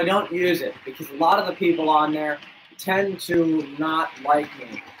 but I don't use it because a lot of the people on there tend to not like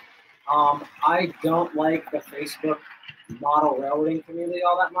me. I don't like the Facebook model railroading community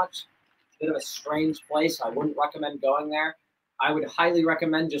all that much. It's a bit of a strange place. I wouldn't recommend going there. I would highly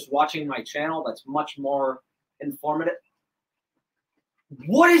recommend just watching my channel. That's much more informative.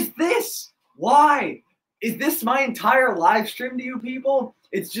 What is this? Why? Is this my entire live stream to you people?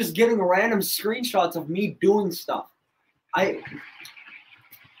 It's just getting random screenshots of me doing stuff.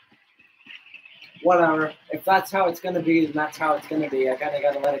 Whatever. If that's how it's going to be, then that's how it's going to be. I kind of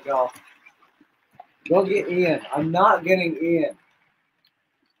got to let it go. Go get Ian. I'm not getting Ian.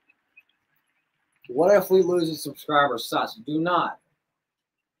 What if we lose a subscriber? Sus. Do not.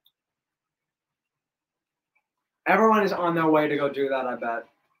 Everyone is on their way to go do that, I bet.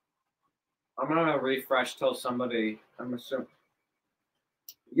 I'm going to refresh till somebody, I'm assuming.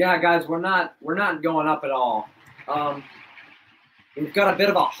 Yeah, guys, we're not going up at all. We've got a bit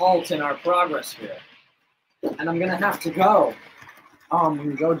of a halt in our progress here. And I'm going to have to go.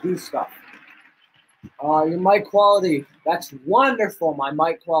 Go do stuff. Your mic quality, that's wonderful. My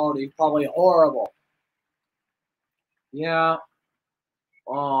mic quality is probably horrible. Yeah.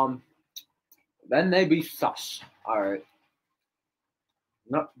 Then they be sus. All right.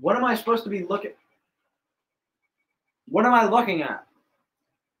 No, what am I supposed to be looking? What am I looking at?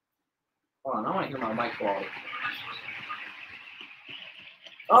 Hold on, I want to hear my mic quality.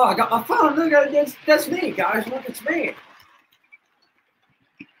 Oh, I got my phone. Look at it. That's me, guys. Look, it's me.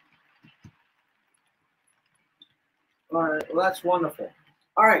 All right, well, that's wonderful.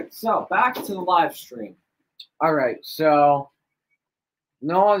 All right, so back to the live stream. All right, so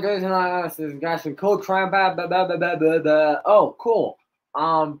no one goes in on us. There's got some code trying blah, blah, blah, blah, blah, blah, blah. Oh, cool.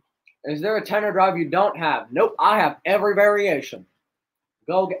 Is there a tender drive you don't have? Nope, I have every variation.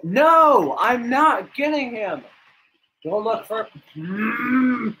 Go get. No, I'm not getting him. Go look for.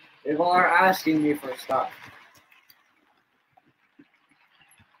 People are asking me for stuff.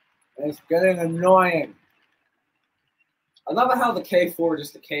 It's getting annoying. I love how the K4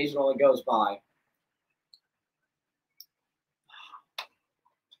 just occasionally goes by.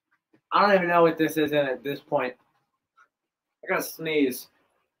 I don't even know what this is in at this point. I gotta sneeze.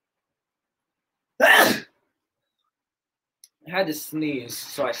 I had to sneeze,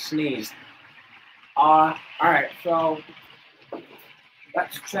 so I sneezed. Alright, so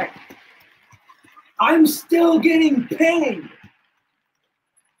let's check. I'm still getting pinged.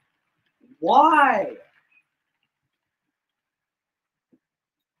 Why?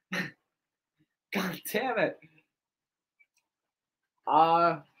 God damn it.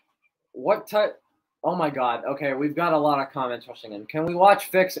 What type? Oh my God. Okay, we've got a lot of comments rushing in. Can we watch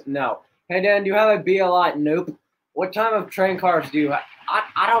Fix It? No. Hey Dan, do you have a BLI? Nope. What time of train cars do you have?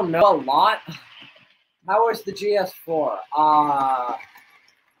 I don't know a lot. How is the GS4?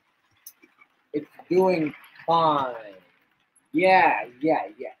 It's doing fine. Yeah.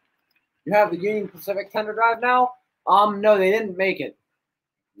 You have the Union Pacific tender drive now? No, they didn't make it.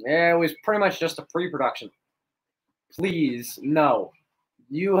 Yeah, it was pretty much just a pre-production. Please, no.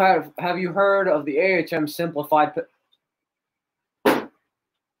 Have you heard of the AHM simplified?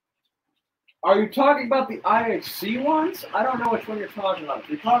 Are you talking about the IHC ones? I don't know which one you're talking about. If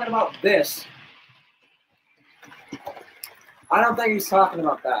you're talking about this, I don't think he's talking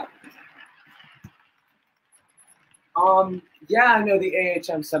about that. Yeah, I know the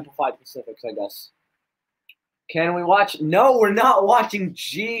AHM simplified Pacifics, I guess. Can we watch? No, we're not watching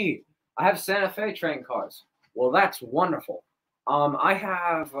G. I have Santa Fe train cars. Well, that's wonderful. I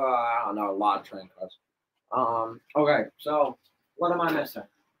have I don't know, a lot of train cars. Okay, so what am I missing?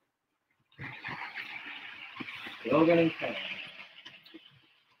 Still getting paid.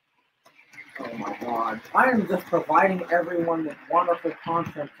 Oh my God! I am just providing everyone with wonderful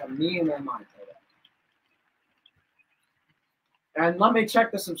content to me and their mind today. And let me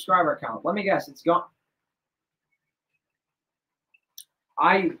check the subscriber count. Let me guess, it's gone.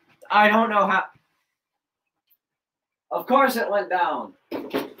 I don't know how. Of course, it went down.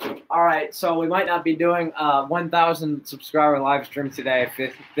 All right, so we might not be doing 1,000 subscriber live stream today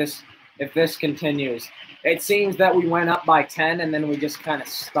if this continues. It seems that we went up by 10 and then we just kind of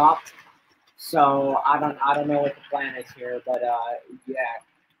stopped. So I don't know what the plan is here, but yeah.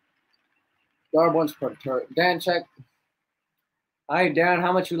 Garb once per turn. Dan, check. Hi Dan,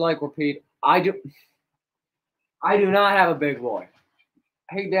 how much you like repeat? I do not have a big boy.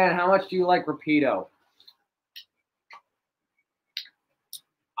 Hey Dan, how much do you like Rapido?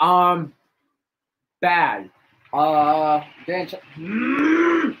 Bad. Dan,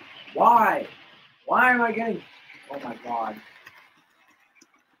 why? Why am I getting? Oh my God!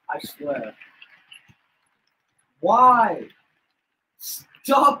 I swear. Why?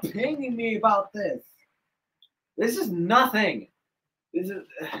 Stop pinging me about this. This is nothing. This is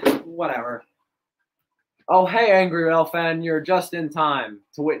whatever. Oh, hey, Angry Rail fan, you're just in time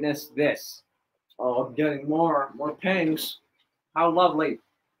to witness this. Oh, I'm getting more pings. How lovely.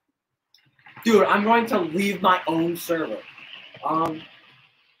 Dude, I'm going to leave my own server. All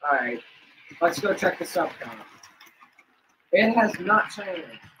right. Let's go check the sub count. It has not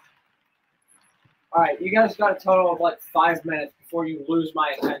changed. All right, you guys got a total of like 5 minutes before you lose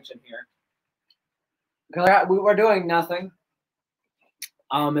my attention here. Because we were doing nothing.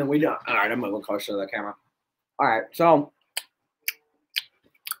 And we don't. All right, I'm moving closer to the camera. All right, so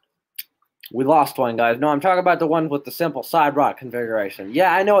we lost one, guys. No, I'm talking about the ones with the simple side rod configuration.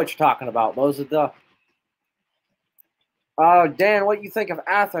 Yeah, I know what you're talking about. Those are the. Dan, what do you think of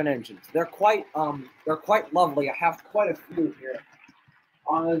Athearn engines? They're quite lovely. I have quite a few here.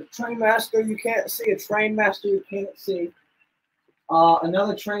 On a Trainmaster, you can't see. A Trainmaster, you can't see.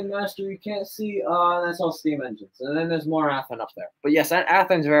 Another Trainmaster, you can't see. That's all steam engines. And then there's more Athearn up there. But yes,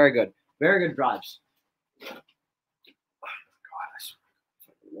 Athearn's very good. Very good drives. Oh, gosh.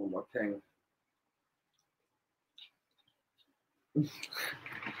 One more ping.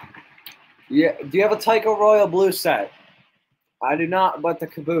 Yeah. Do you have a Tyco Royal Blue set? I do not, but the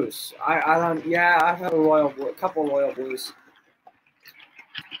caboose. I don't. Yeah, I have a couple Royal Blues.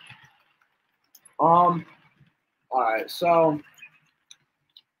 All right, so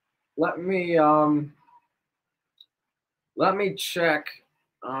let me check.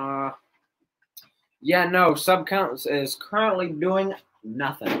 Yeah, no, subcount is currently doing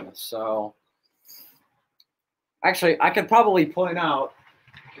nothing. So actually, I could probably point out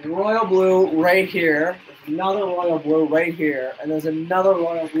Royal Blue right here, another Royal Blue right here, and there's another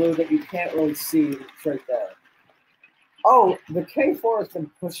Royal Blue that you can't really see. It's right there. Oh, the K4 has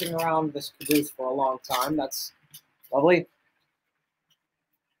been pushing around this caboose for a long time. That's lovely.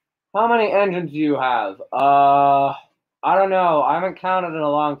 How many engines do you have? I don't know. I haven't counted in a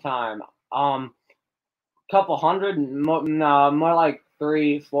long time. Couple hundred? No, more like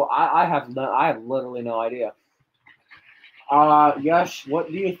 3, 4. I have literally no idea. Yes.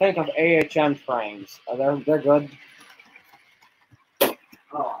 What do you think of AHM trains? They're good. All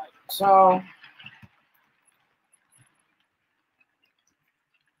right. So.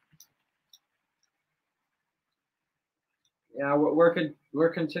 Yeah, we're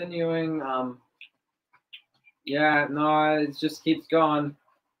continuing. Yeah, no, it just keeps going.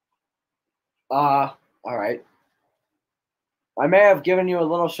 All right. I may have given you a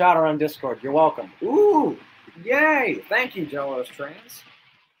little shout out on Discord. You're welcome. Ooh, yay! Thank you, Jello's Trains.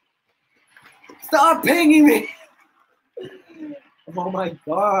 Stop pinging me! Oh my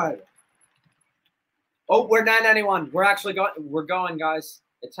god. Oh, we're 991. We're actually going. We're going, guys.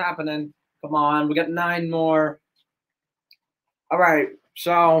 It's happening. Come on. We got 9 more. All right.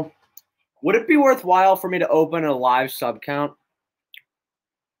 So, would it be worthwhile for me to open a live sub count?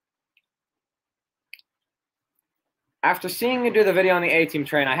 After seeing you do the video on the A-Team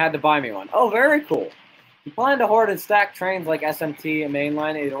train, I had to buy me one. Oh, very cool. You plan to hoard and stack trains like SMT and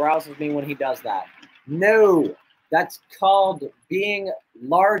mainline. It arouses me when he does that. No, that's called being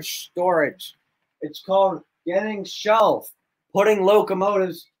large storage. It's called getting shelf, putting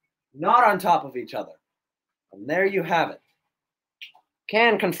locomotives not on top of each other. And there you have it.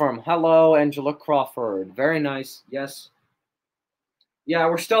 Can confirm. Hello, Angela Crawford. Very nice. Yes. Yeah,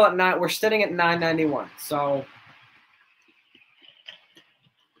 we're still at 9. We're sitting at 991. So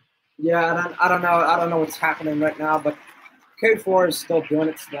yeah, I don't know. I don't know what's happening right now, but K4 is still doing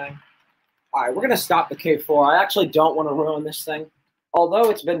its thing. All right, we're gonna stop the K4. I actually don't want to ruin this thing, although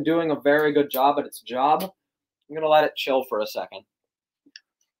it's been doing a very good job at its job. I'm gonna let it chill for a second.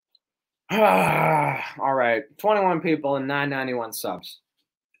 All right, 21 people and 991 subs.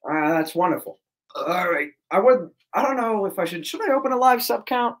 That's wonderful. All right, I don't know if I should I open a live sub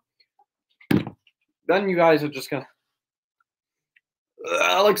count? Then you guys are just gonna.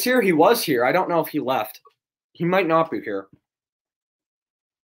 Alex here, he was here. I don't know if he left. He might not be here.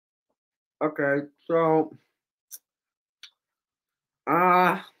 Okay, so. All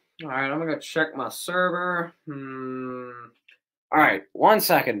right, I'm gonna check my server. All right, 1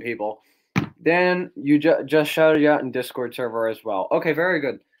 second, people. Dan, you just shouted out in Discord server as well. Okay, very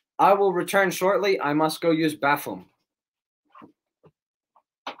good. I will return shortly. I must go use bathroom.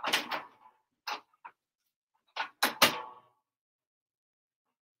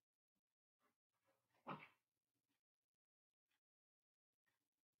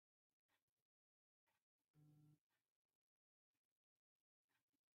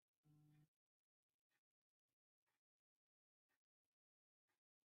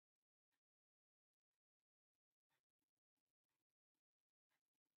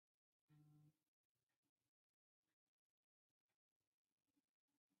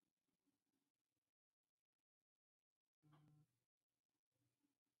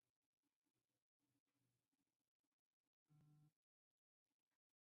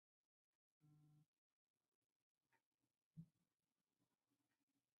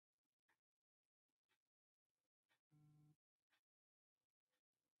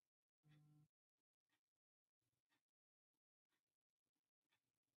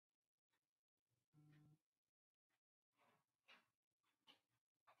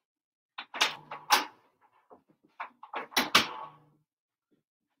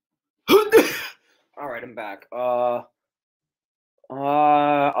 All right, I'm back.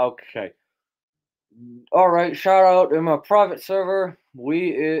 Okay. All right, shout out in my private server.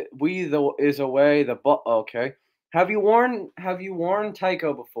 Is away the but okay. Have you worn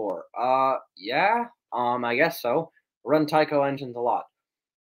Tycho before? Yeah. I guess so. Run Tycho engines a lot.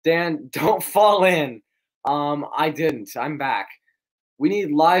 Dan, don't fall in. I didn't. I'm back. We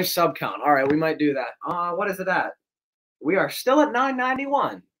need live sub count. All right, we might do that. What is it at? We are still at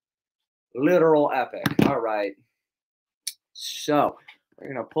 991. Literal epic. All right. So we're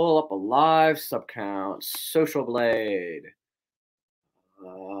gonna pull up a live sub count. Social Blade.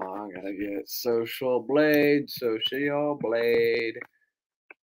 I gotta get Social Blade. Social Blade.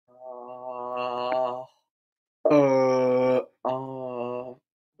 Uh, uh, uh,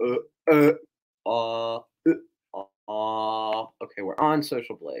 uh, uh, okay, we're on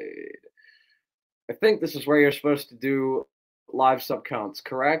Social Blade. I think this is where you're supposed to do live sub counts,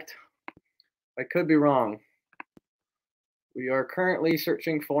 correct? I could be wrong. We are currently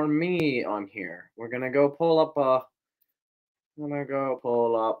searching for me on here. We're gonna go pull up gonna go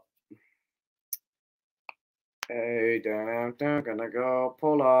pull up a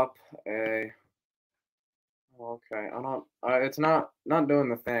okay, I don't it's not doing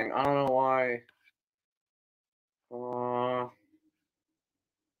the thing. I don't know why.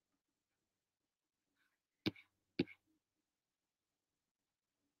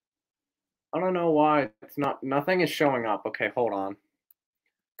 I don't know why it's nothing is showing up. Okay, hold on.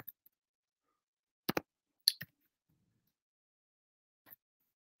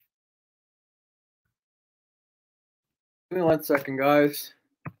 Give me 1 second, guys.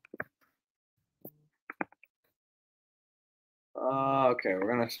 Okay,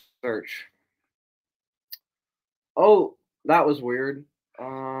 we're gonna search. Oh, that was weird.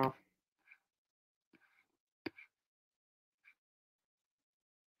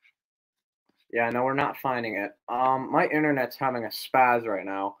 Yeah, no, we're not finding it. My internet's having a spaz right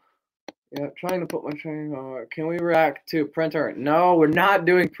now. Yeah, trying to put my training on. Can we react to printer? No, we're not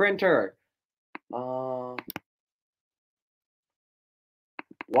doing printer.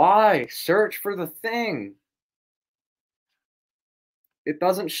 Why? Search for the thing. It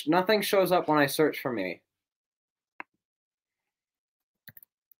doesn't. Nothing shows up when I search for me.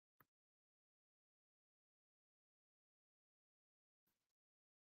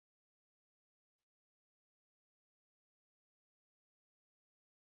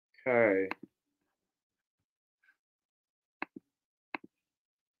 Okay.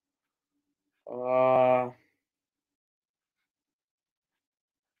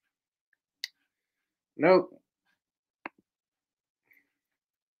 Nope.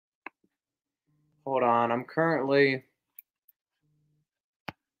 Hold on. I'm currently.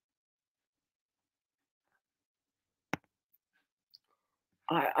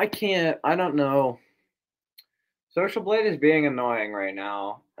 I can't. I don't know. Social Blade is being annoying right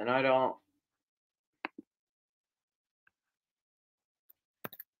now, and I don't.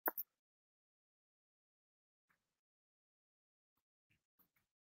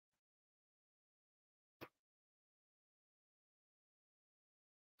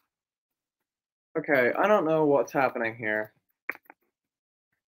 Okay, I don't know what's happening here.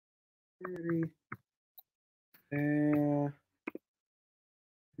 All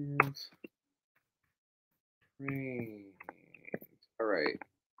right.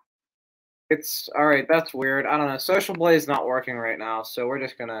 It's all right. That's weird. I don't know. Social Blade's not working right now, so we're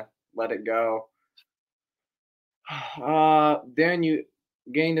just gonna let it go. Dan, you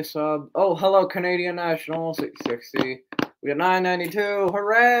gained a sub. Oh, hello, Canadian National 660. We got 992.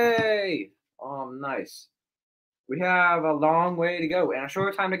 Hooray! Nice. We have a long way to go and a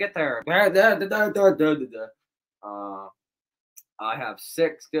short time to get there. I have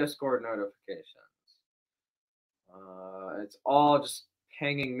 6 Discord notifications. It's all just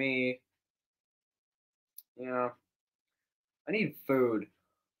pinging me. You know, I need food.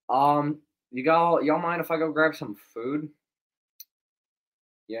 Y'all mind if I go grab some food?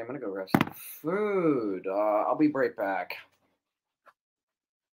 Yeah, I'm gonna go grab some food. I'll be right back.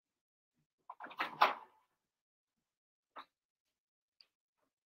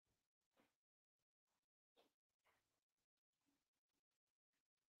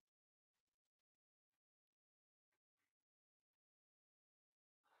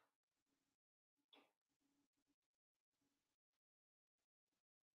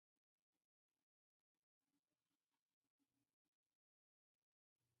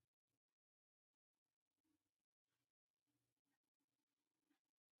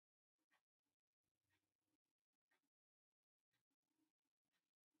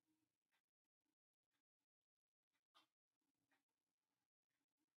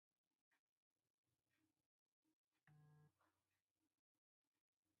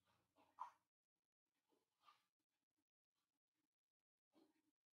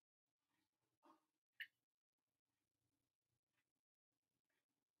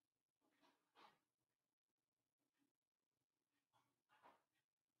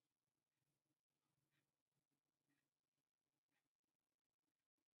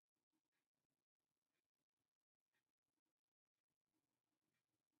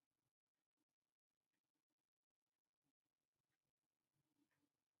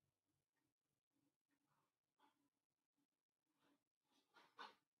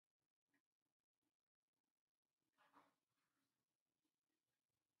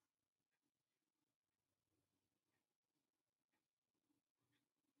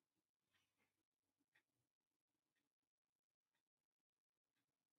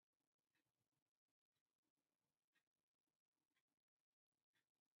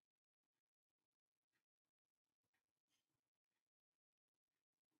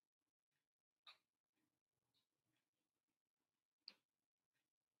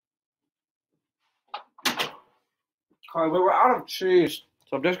 Okay, we were out of cheese,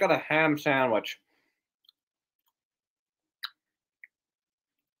 so I've just got a ham sandwich.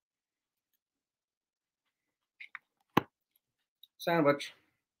 Sandwich.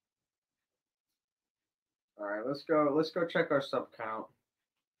 All right, let's go. Let's go check our sub count.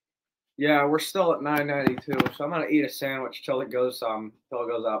 Yeah, we're still at 992, so I'm gonna eat a sandwich till it goes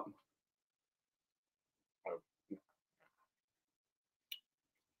up.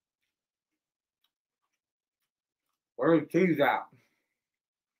 Where's the cheese at?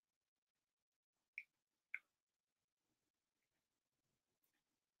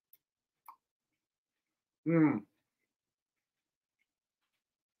 Mmm.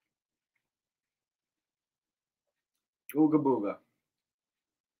 Ooga booga.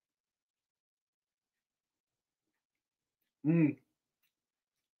 Mmm.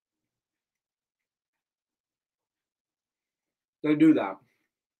 They do that.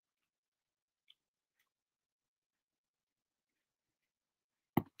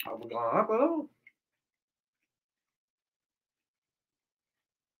 Are we going up a little?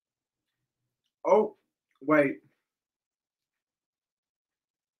 Oh, wait.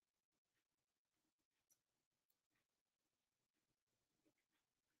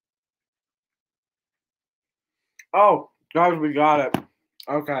 Oh, guys, we got it.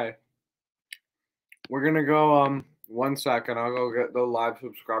 Okay. We're gonna go 1 second. I'll go get the live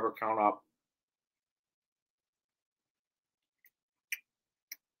subscriber count up.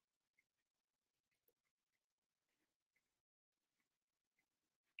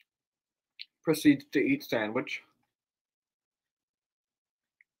 Proceeds to eat sandwich.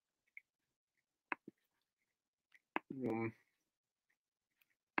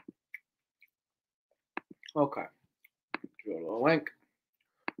 Okay. Go to the link.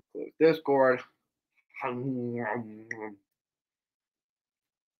 Go to Discord.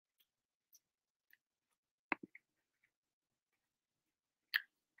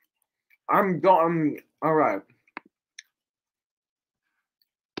 I'm done. All right.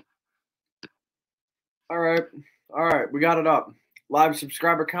 All right. All right. We got it up. Live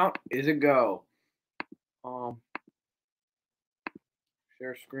subscriber count is a go. Um,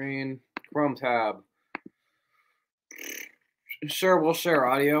 Share screen. Chrome tab. Sure, we'll share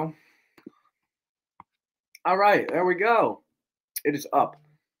audio. All right. There we go. It is up.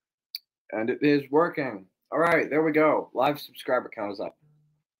 And it is working. All right. There we go. Live subscriber count is up.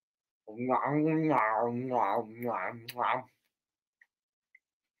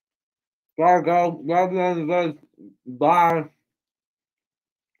 Gotta go. Bye.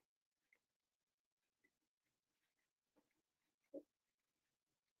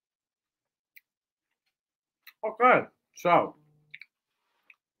 Okay, so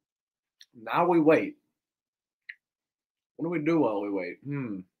now we wait. What do we do while we wait?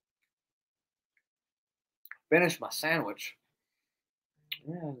 Finish my sandwich.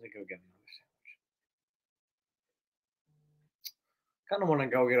 Yeah, let me go get another sandwich. Kind of want to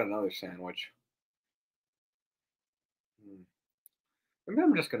go get another sandwich. Maybe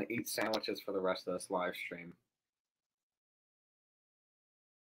I'm just gonna eat sandwiches for the rest of this live stream.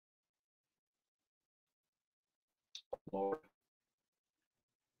 Lord.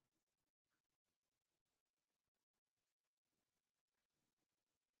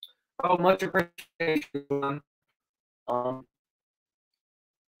 Oh, much appreciation. I'm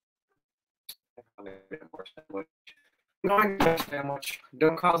gonna get more sandwich. I'm going to get a sandwich.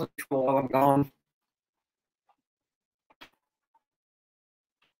 Don't cause a trouble while I'm gone.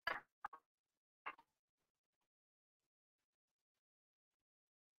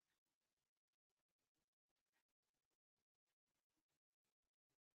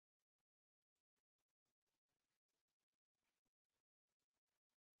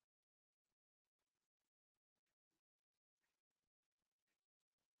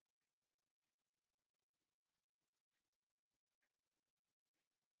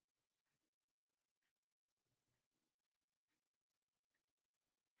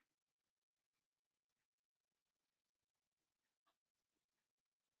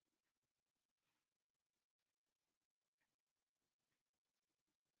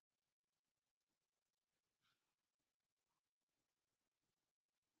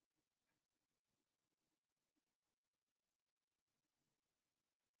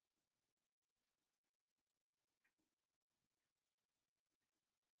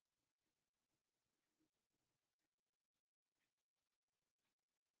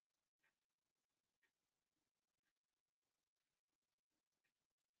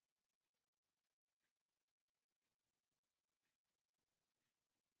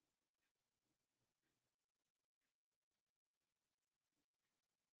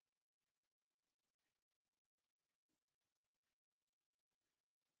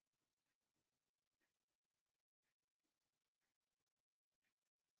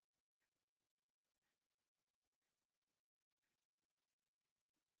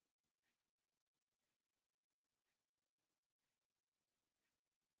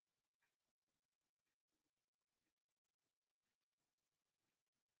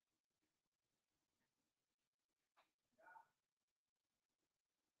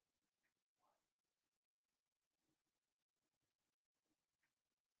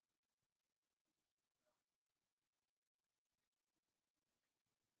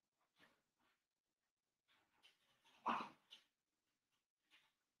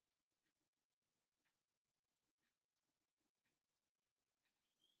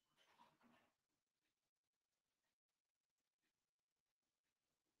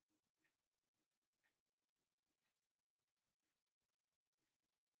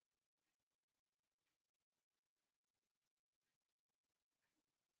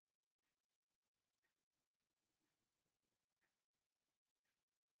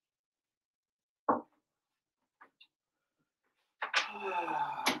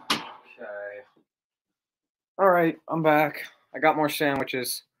 Okay. All right, I'm back. I got more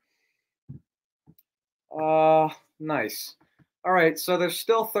sandwiches. Nice. All right, so there's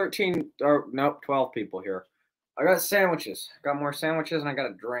still 13 or nope, 12 people here. I got sandwiches. Got more sandwiches and I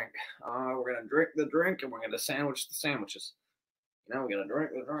got a drink. We're gonna drink the drink and we're gonna sandwich the sandwiches. Now we're gonna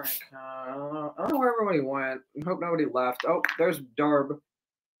drink the drink. I don't know where everybody went. I hope nobody left. Oh, there's Darb.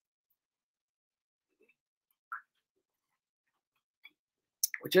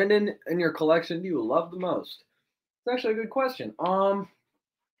 Which end in your collection do you love the most? It's actually a good question.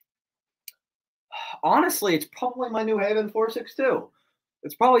 Honestly, it's probably my New Haven 462.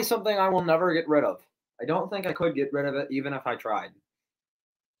 It's probably something I will never get rid of. I don't think I could get rid of it even if I tried.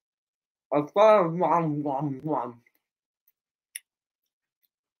 We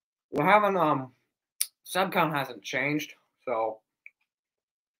haven't sub count hasn't changed, so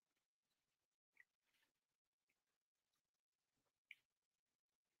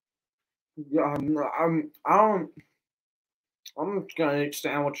yeah, I'm just gonna eat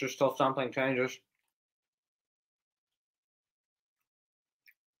sandwiches till something changes.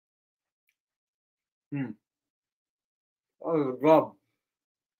 Hmm. Oh, good.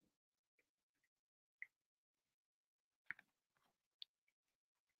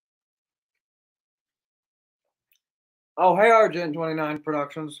 Oh, hey, Argent 29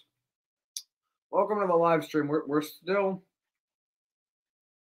 Productions. Welcome to the live stream. We're still.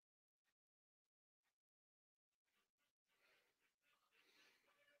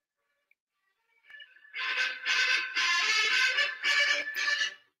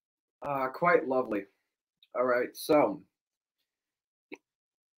 Quite lovely. All right, so.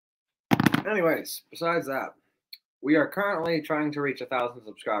 Anyways, besides that, we are currently trying to reach 1,000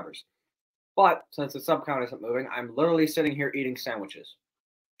 subscribers. But since the sub count isn't moving, I'm literally sitting here eating sandwiches.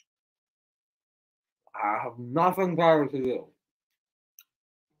 I have nothing better to do.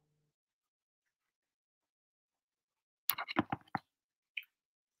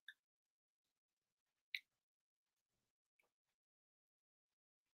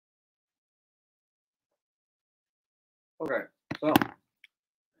 Okay, so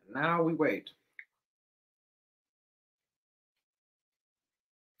now we wait.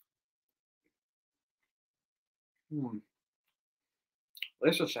 At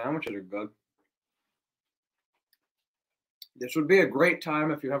least the sandwiches are good. This would be a great time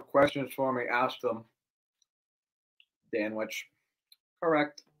if you have questions for me. Ask them. Danwich.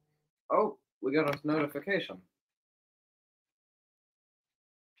 Correct. Oh, we got a notification.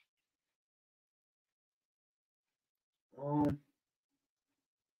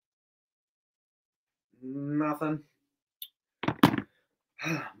 Nothing.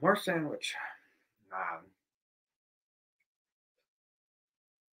 More sandwich.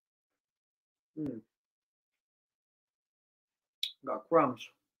 Got crumbs.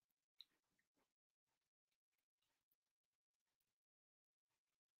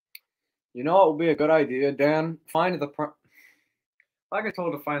 You know what would be a good idea, Dan? Find the print. If I get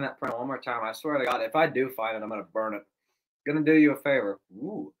told to find that print one more time, I swear to God, if I do find it, I'm gonna burn it. Gonna do you a favor.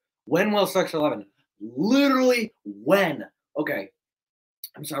 Ooh. When will 611? Literally when? Okay.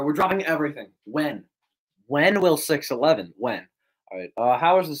 I'm sorry, we're dropping everything. When? When will 611? When? All right.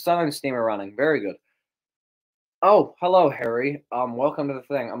 How is the Southern Steamer running? Very good. Oh, hello, Harry. Welcome to the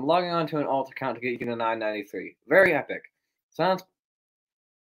thing. I'm logging on to an alt account to get you to 993. Very epic. Sounds.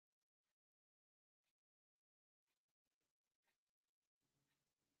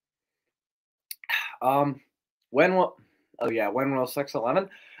 When will? Oh yeah, when will 611?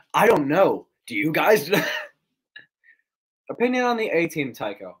 I don't know. Do you guys? Opinion on the A-Team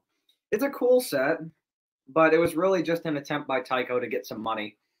Tycho. It's a cool set, but it was really just an attempt by Tycho to get some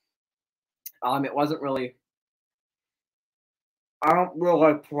money. It wasn't really. I don't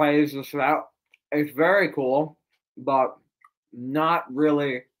really praise the set. It's very cool, but not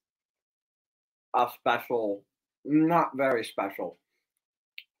really a special. Not very special.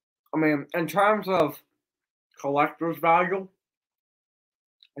 I mean, in terms of collector's value,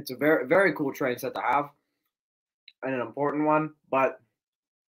 it's a very very cool train set to have and an important one, but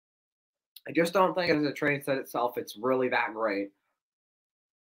I just don't think as a train set itself, it's really that great.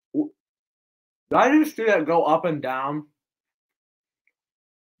 Did I just see that go up and down?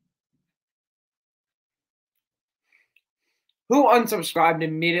 Who unsubscribed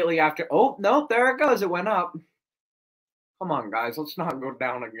immediately after? Oh, no, there it goes. It went up. Come on, guys. Let's not go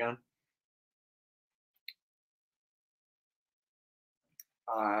down again.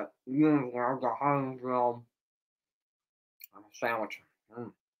 Sandwich.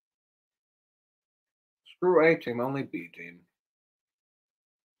 Screw A team, only B team.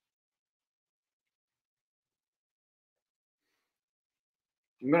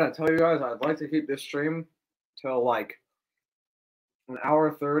 I'm gonna tell you guys, I'd like to keep this stream till like an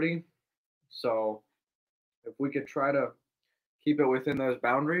hour 30. So if we could try to keep it within those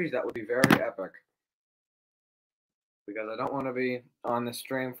boundaries, that would be very epic. Because I don't want to be on the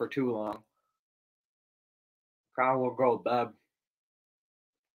stream for too long. Crowd will grow bad.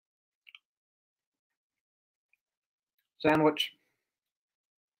 Sandwich.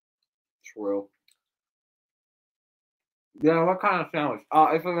 True. Yeah, what kind of sandwich?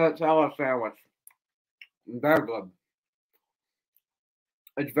 It's a salad sandwich. Very good.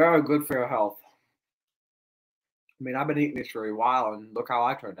 It's very good for your health. I mean, I've been eating this for a while, and look how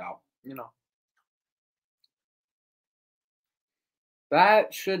I turned out. You know.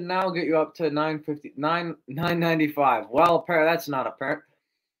 That should now get you up to 995. Well, that's not apparent.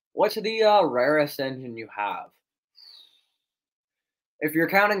 What's the rarest engine you have? If you're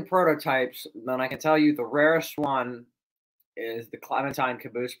counting prototypes, then I can tell you the rarest one is the Clementine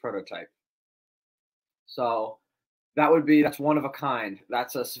Caboose prototype. So that's one of a kind.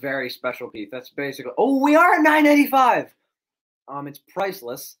 That's a very special piece. That's basically, we are at 995. It's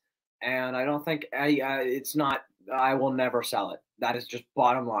priceless, and I don't think it's not. I will never sell it. That is just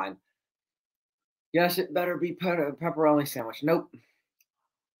bottom line. Yes, it better be pepperoni sandwich. Nope,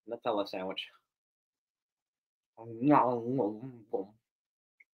 Nutella sandwich.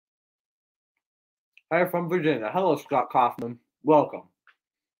 Hey, from Virginia. Hello, Scott Kaufman. Welcome.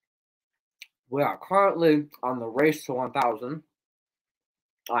 We are currently on the race to 1,000.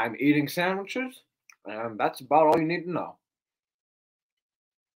 I'm eating sandwiches, and that's about all you need to know.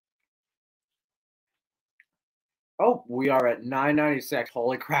 Oh, we are at 996.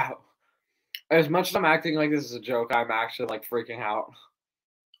 Holy crap. As much as I'm acting like this is a joke, I'm actually like freaking out.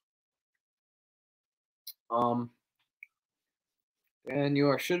 And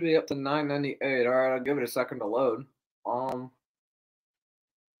you should be up to 998. All right, I'll give it a second to load.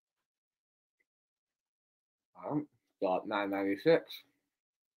 Got 996.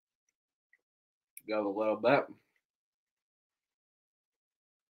 Go a little bit.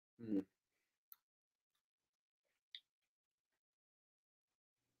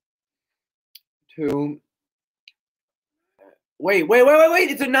 Wait.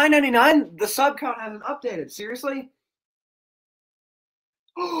 It's a 999? The sub count hasn't updated. Seriously?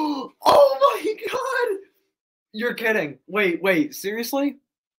 Oh my god! You're kidding. Wait. Seriously?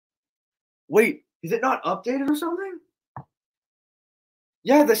 Wait, is it not updated or something?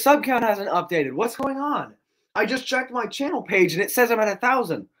 Yeah, the sub count hasn't updated. What's going on? I just checked my channel page and it says I'm at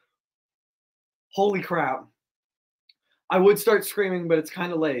 1,000. Holy crap. I would start screaming, but it's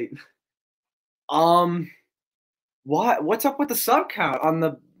kind of late. What's up with the sub count on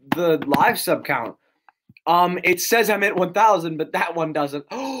the live sub count? It says I'm at 1,000, but that one doesn't.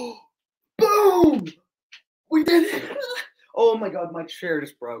 Oh, boom! We did it! Oh my god, my chair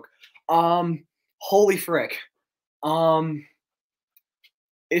just broke. Holy frick.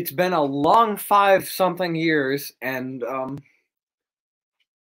 It's been a long 5-something years, and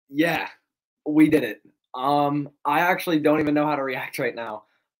yeah, we did it. I actually don't even know how to react right now.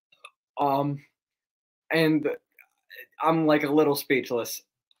 And I'm like a little speechless.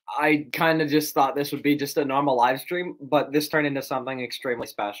 I kind of just thought this would be just a normal live stream, but this turned into something extremely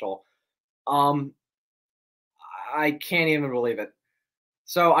special. I can't even believe it.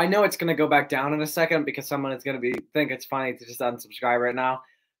 So I know it's going to go back down in a second because someone is going to think it's funny to just unsubscribe right now.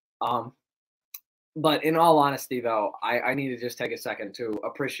 But in all honesty, though, I need to just take a second to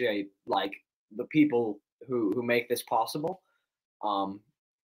appreciate like the people who make this possible.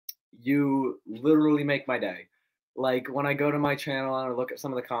 You literally make my day. Like when I go to my channel and I look at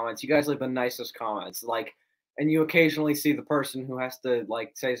some of the comments, you guys leave the nicest comments. Like, and you occasionally see the person who has to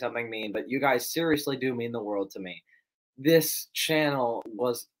like say something mean, but you guys seriously do mean the world to me. This channel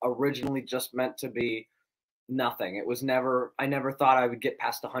was originally just meant to be nothing. It was never. I never thought I would get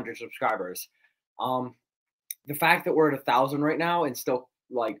past 100 subscribers. The fact that we're at 1,000 right now and still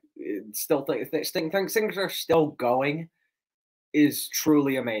like things are still going is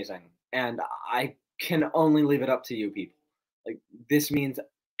truly amazing, and I can only leave it up to you people. Like this means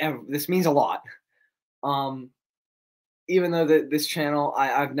a lot. Even though this channel,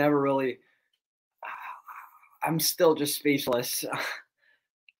 I've never really. I'm still just speechless.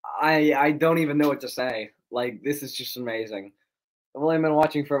 I don't even know what to say. Like this is just amazing. I've only been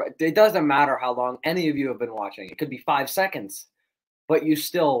watching for. It doesn't matter how long any of you have been watching. It could be 5 seconds, but you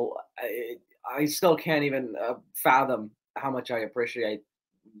still. I still can't even fathom how much I appreciate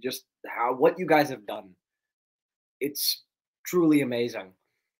just what you guys have done. It's truly amazing.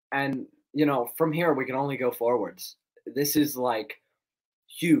 And, you know, from here, we can only go forwards. This is like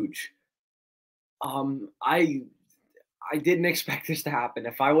huge. I didn't expect this to happen.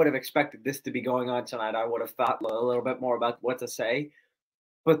 If I would have expected this to be going on tonight, I would have thought a little bit more about what to say.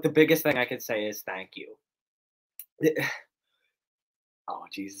 But the biggest thing I could say is thank you. Oh,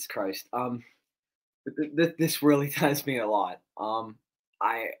 Jesus Christ. This really does mean a lot.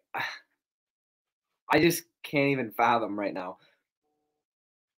 I I just can't even fathom right now.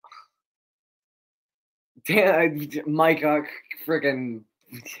 Damn, Mike, freaking.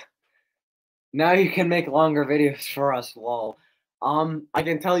 Now you can make longer videos for us, lol. I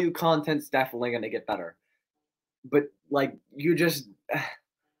can tell you content's definitely gonna get better. But like you just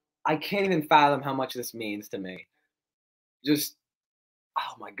I can't even fathom how much this means to me. Just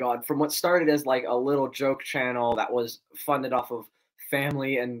oh my god, from what started as like a little joke channel that was funded off of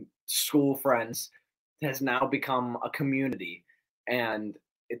family and school friends has now become a community. And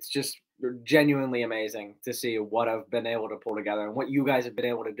it's just genuinely amazing to see what I've been able to pull together and what you guys have been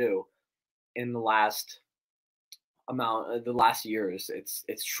able to do in the last years.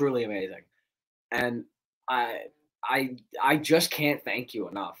 It's truly amazing. And I I just can't thank you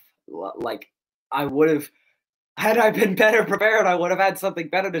enough. Like I would have had I been better prepared, I would have had something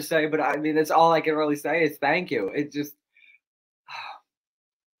better to say, but I mean, that's all I can really say is thank you. It just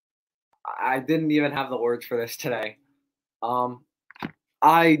I didn't even have the words for this today. Um,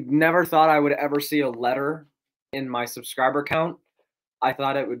 I never thought I would ever see a letter in my subscriber count. I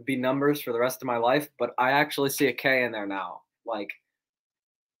thought it would be numbers for the rest of my life, but I actually see a K in there now. Like,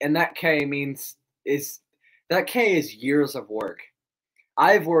 and that K means is that K is years of work.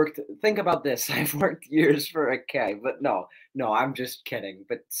 I've worked. Think about this. I've worked years for a K, but no, I'm just kidding.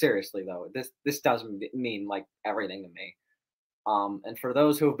 But seriously though, this doesn't mean like everything to me. And for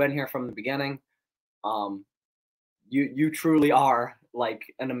those who have been here from the beginning, um, you truly are like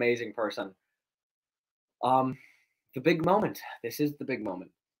an amazing person. Um, the big moment. This is the big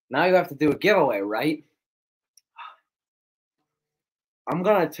moment. Now you have to do a giveaway, right? I'm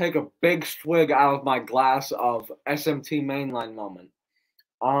gonna take a big swig out of my glass of SMT mainline moment.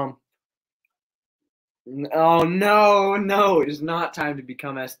 Um, oh no, it is not time to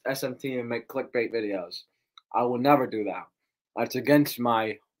become SMT and make clickbait videos. I will never do that. That's against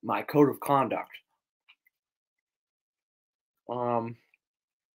my code of conduct. Um,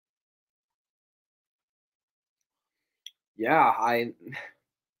 yeah,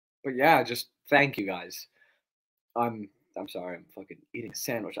 but yeah, just thank you guys. I'm I'm sorry, I'm fucking eating a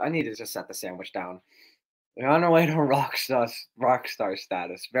sandwich. I need to just set the sandwich down. We're on our way to rock star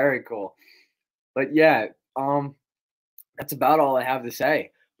status. Very cool. But yeah, that's about all I have to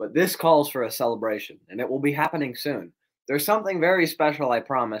say. But this calls for a celebration, and it will be happening soon. There's something very special I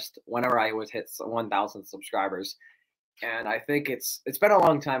promised whenever I was hit 1,000 subscribers, and I think it's been a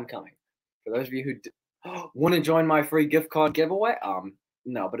long time coming. For those of you who want to join my free gift card giveaway,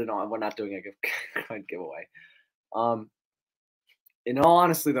 no, but no, we're not doing a gift card giveaway. Um, in all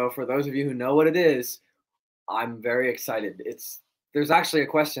honesty, though, for those of you who know what it is, I'm very excited. There's actually a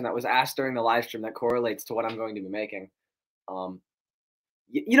question that was asked during the live stream that correlates to what I'm going to be making. Um,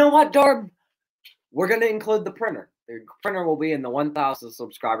 you know what, Darb? We're going to include the printer. The printer will be in the 1,000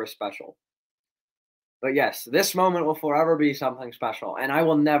 subscriber special. But yes, this moment will forever be something special, and I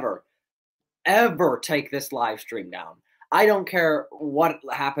will never, ever take this live stream down. I don't care what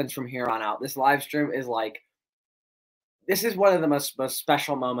happens from here on out. This live stream is like, this is one of the most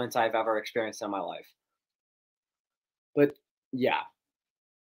special moments I've ever experienced in my life. But yeah,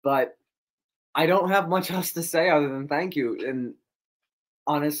 but I don't have much else to say other than thank you. And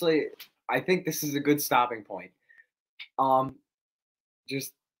honestly, I think this is a good stopping point.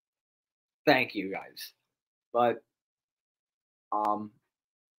 Just thank you guys. But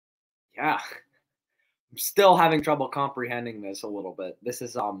yeah, I'm still having trouble comprehending this a little bit. This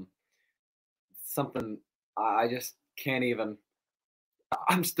is something I just can't even.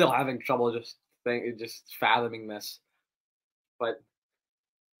 I'm still having trouble just fathoming this. But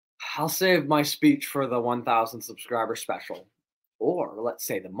I'll save my speech for the 1,000 subscriber special, or let's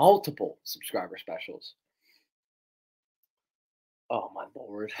say the multiple subscriber specials. Oh my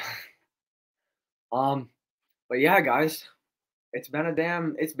lord. But yeah, guys, it's been a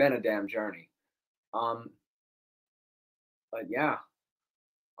damn journey. But yeah,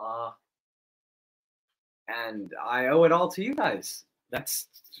 uh, and I owe it all to you guys. That's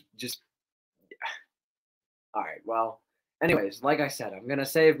just all right. Well, anyways, like I said, I'm gonna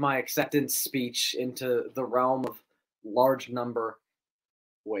save my acceptance speech into the realm of large number.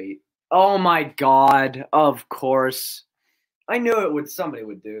 Wait. Oh my god! Of course, I knew it would. Somebody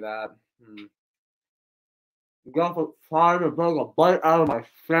would do that. Got to try to take a bite out of my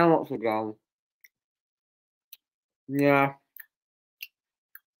sandwich again. Yeah.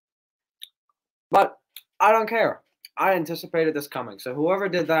 But I don't care. I anticipated this coming. So whoever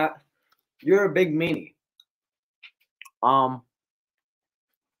did that, you're a big meanie.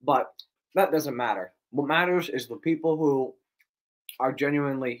 But that doesn't matter. What matters is the people who are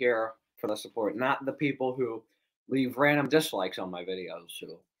genuinely here for the support, not the people who leave random dislikes on my videos.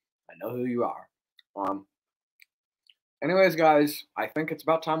 Who I know who you are. Anyways, guys, I think it's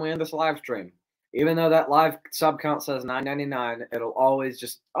about time we end this live stream. Even though that live sub count says 999, it'll always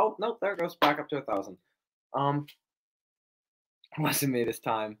just nope, there it goes back up to 1,000. Wasn't me this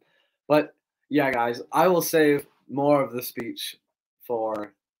time, but yeah, guys, I will save more of the speech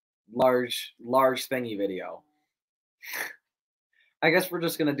for large thingy video. I guess we're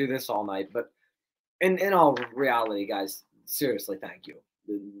just gonna do this all night, but in all reality, guys, seriously, thank you.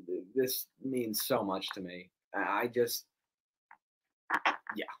 This means so much to me. I just,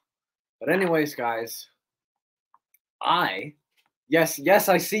 yeah. But anyways, guys, yes,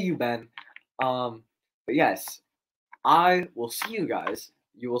 I see you, Ben. But yes, I will see you guys.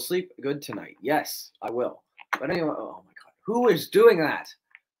 You will sleep good tonight. Yes, I will. But anyway, oh my god, who is doing that?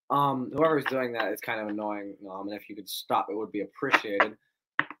 Whoever's doing that is kind of annoying. And if you could stop, it would be appreciated.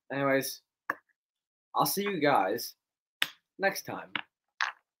 Anyways, I'll see you guys next time.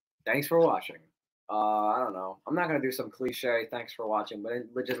 Thanks for watching. I don't know. I'm not gonna do some cliche thanks for watching, but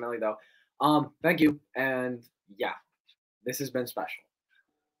legitimately though, thank you, and yeah, this has been special.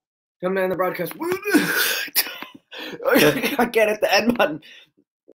 Come in the broadcast. I can't hit the end button.